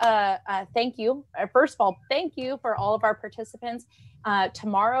please, thank you. First of all, thank you for all of our participants.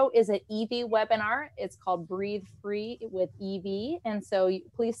 Tomorrow is an EV webinar. It's called Breathe Free with EV. And so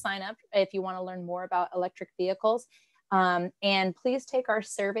please sign up if you want to learn more about electric vehicles. And please take our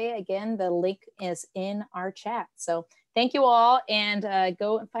survey. Again, the link is in our chat. So thank you all, and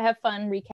go have fun recapping.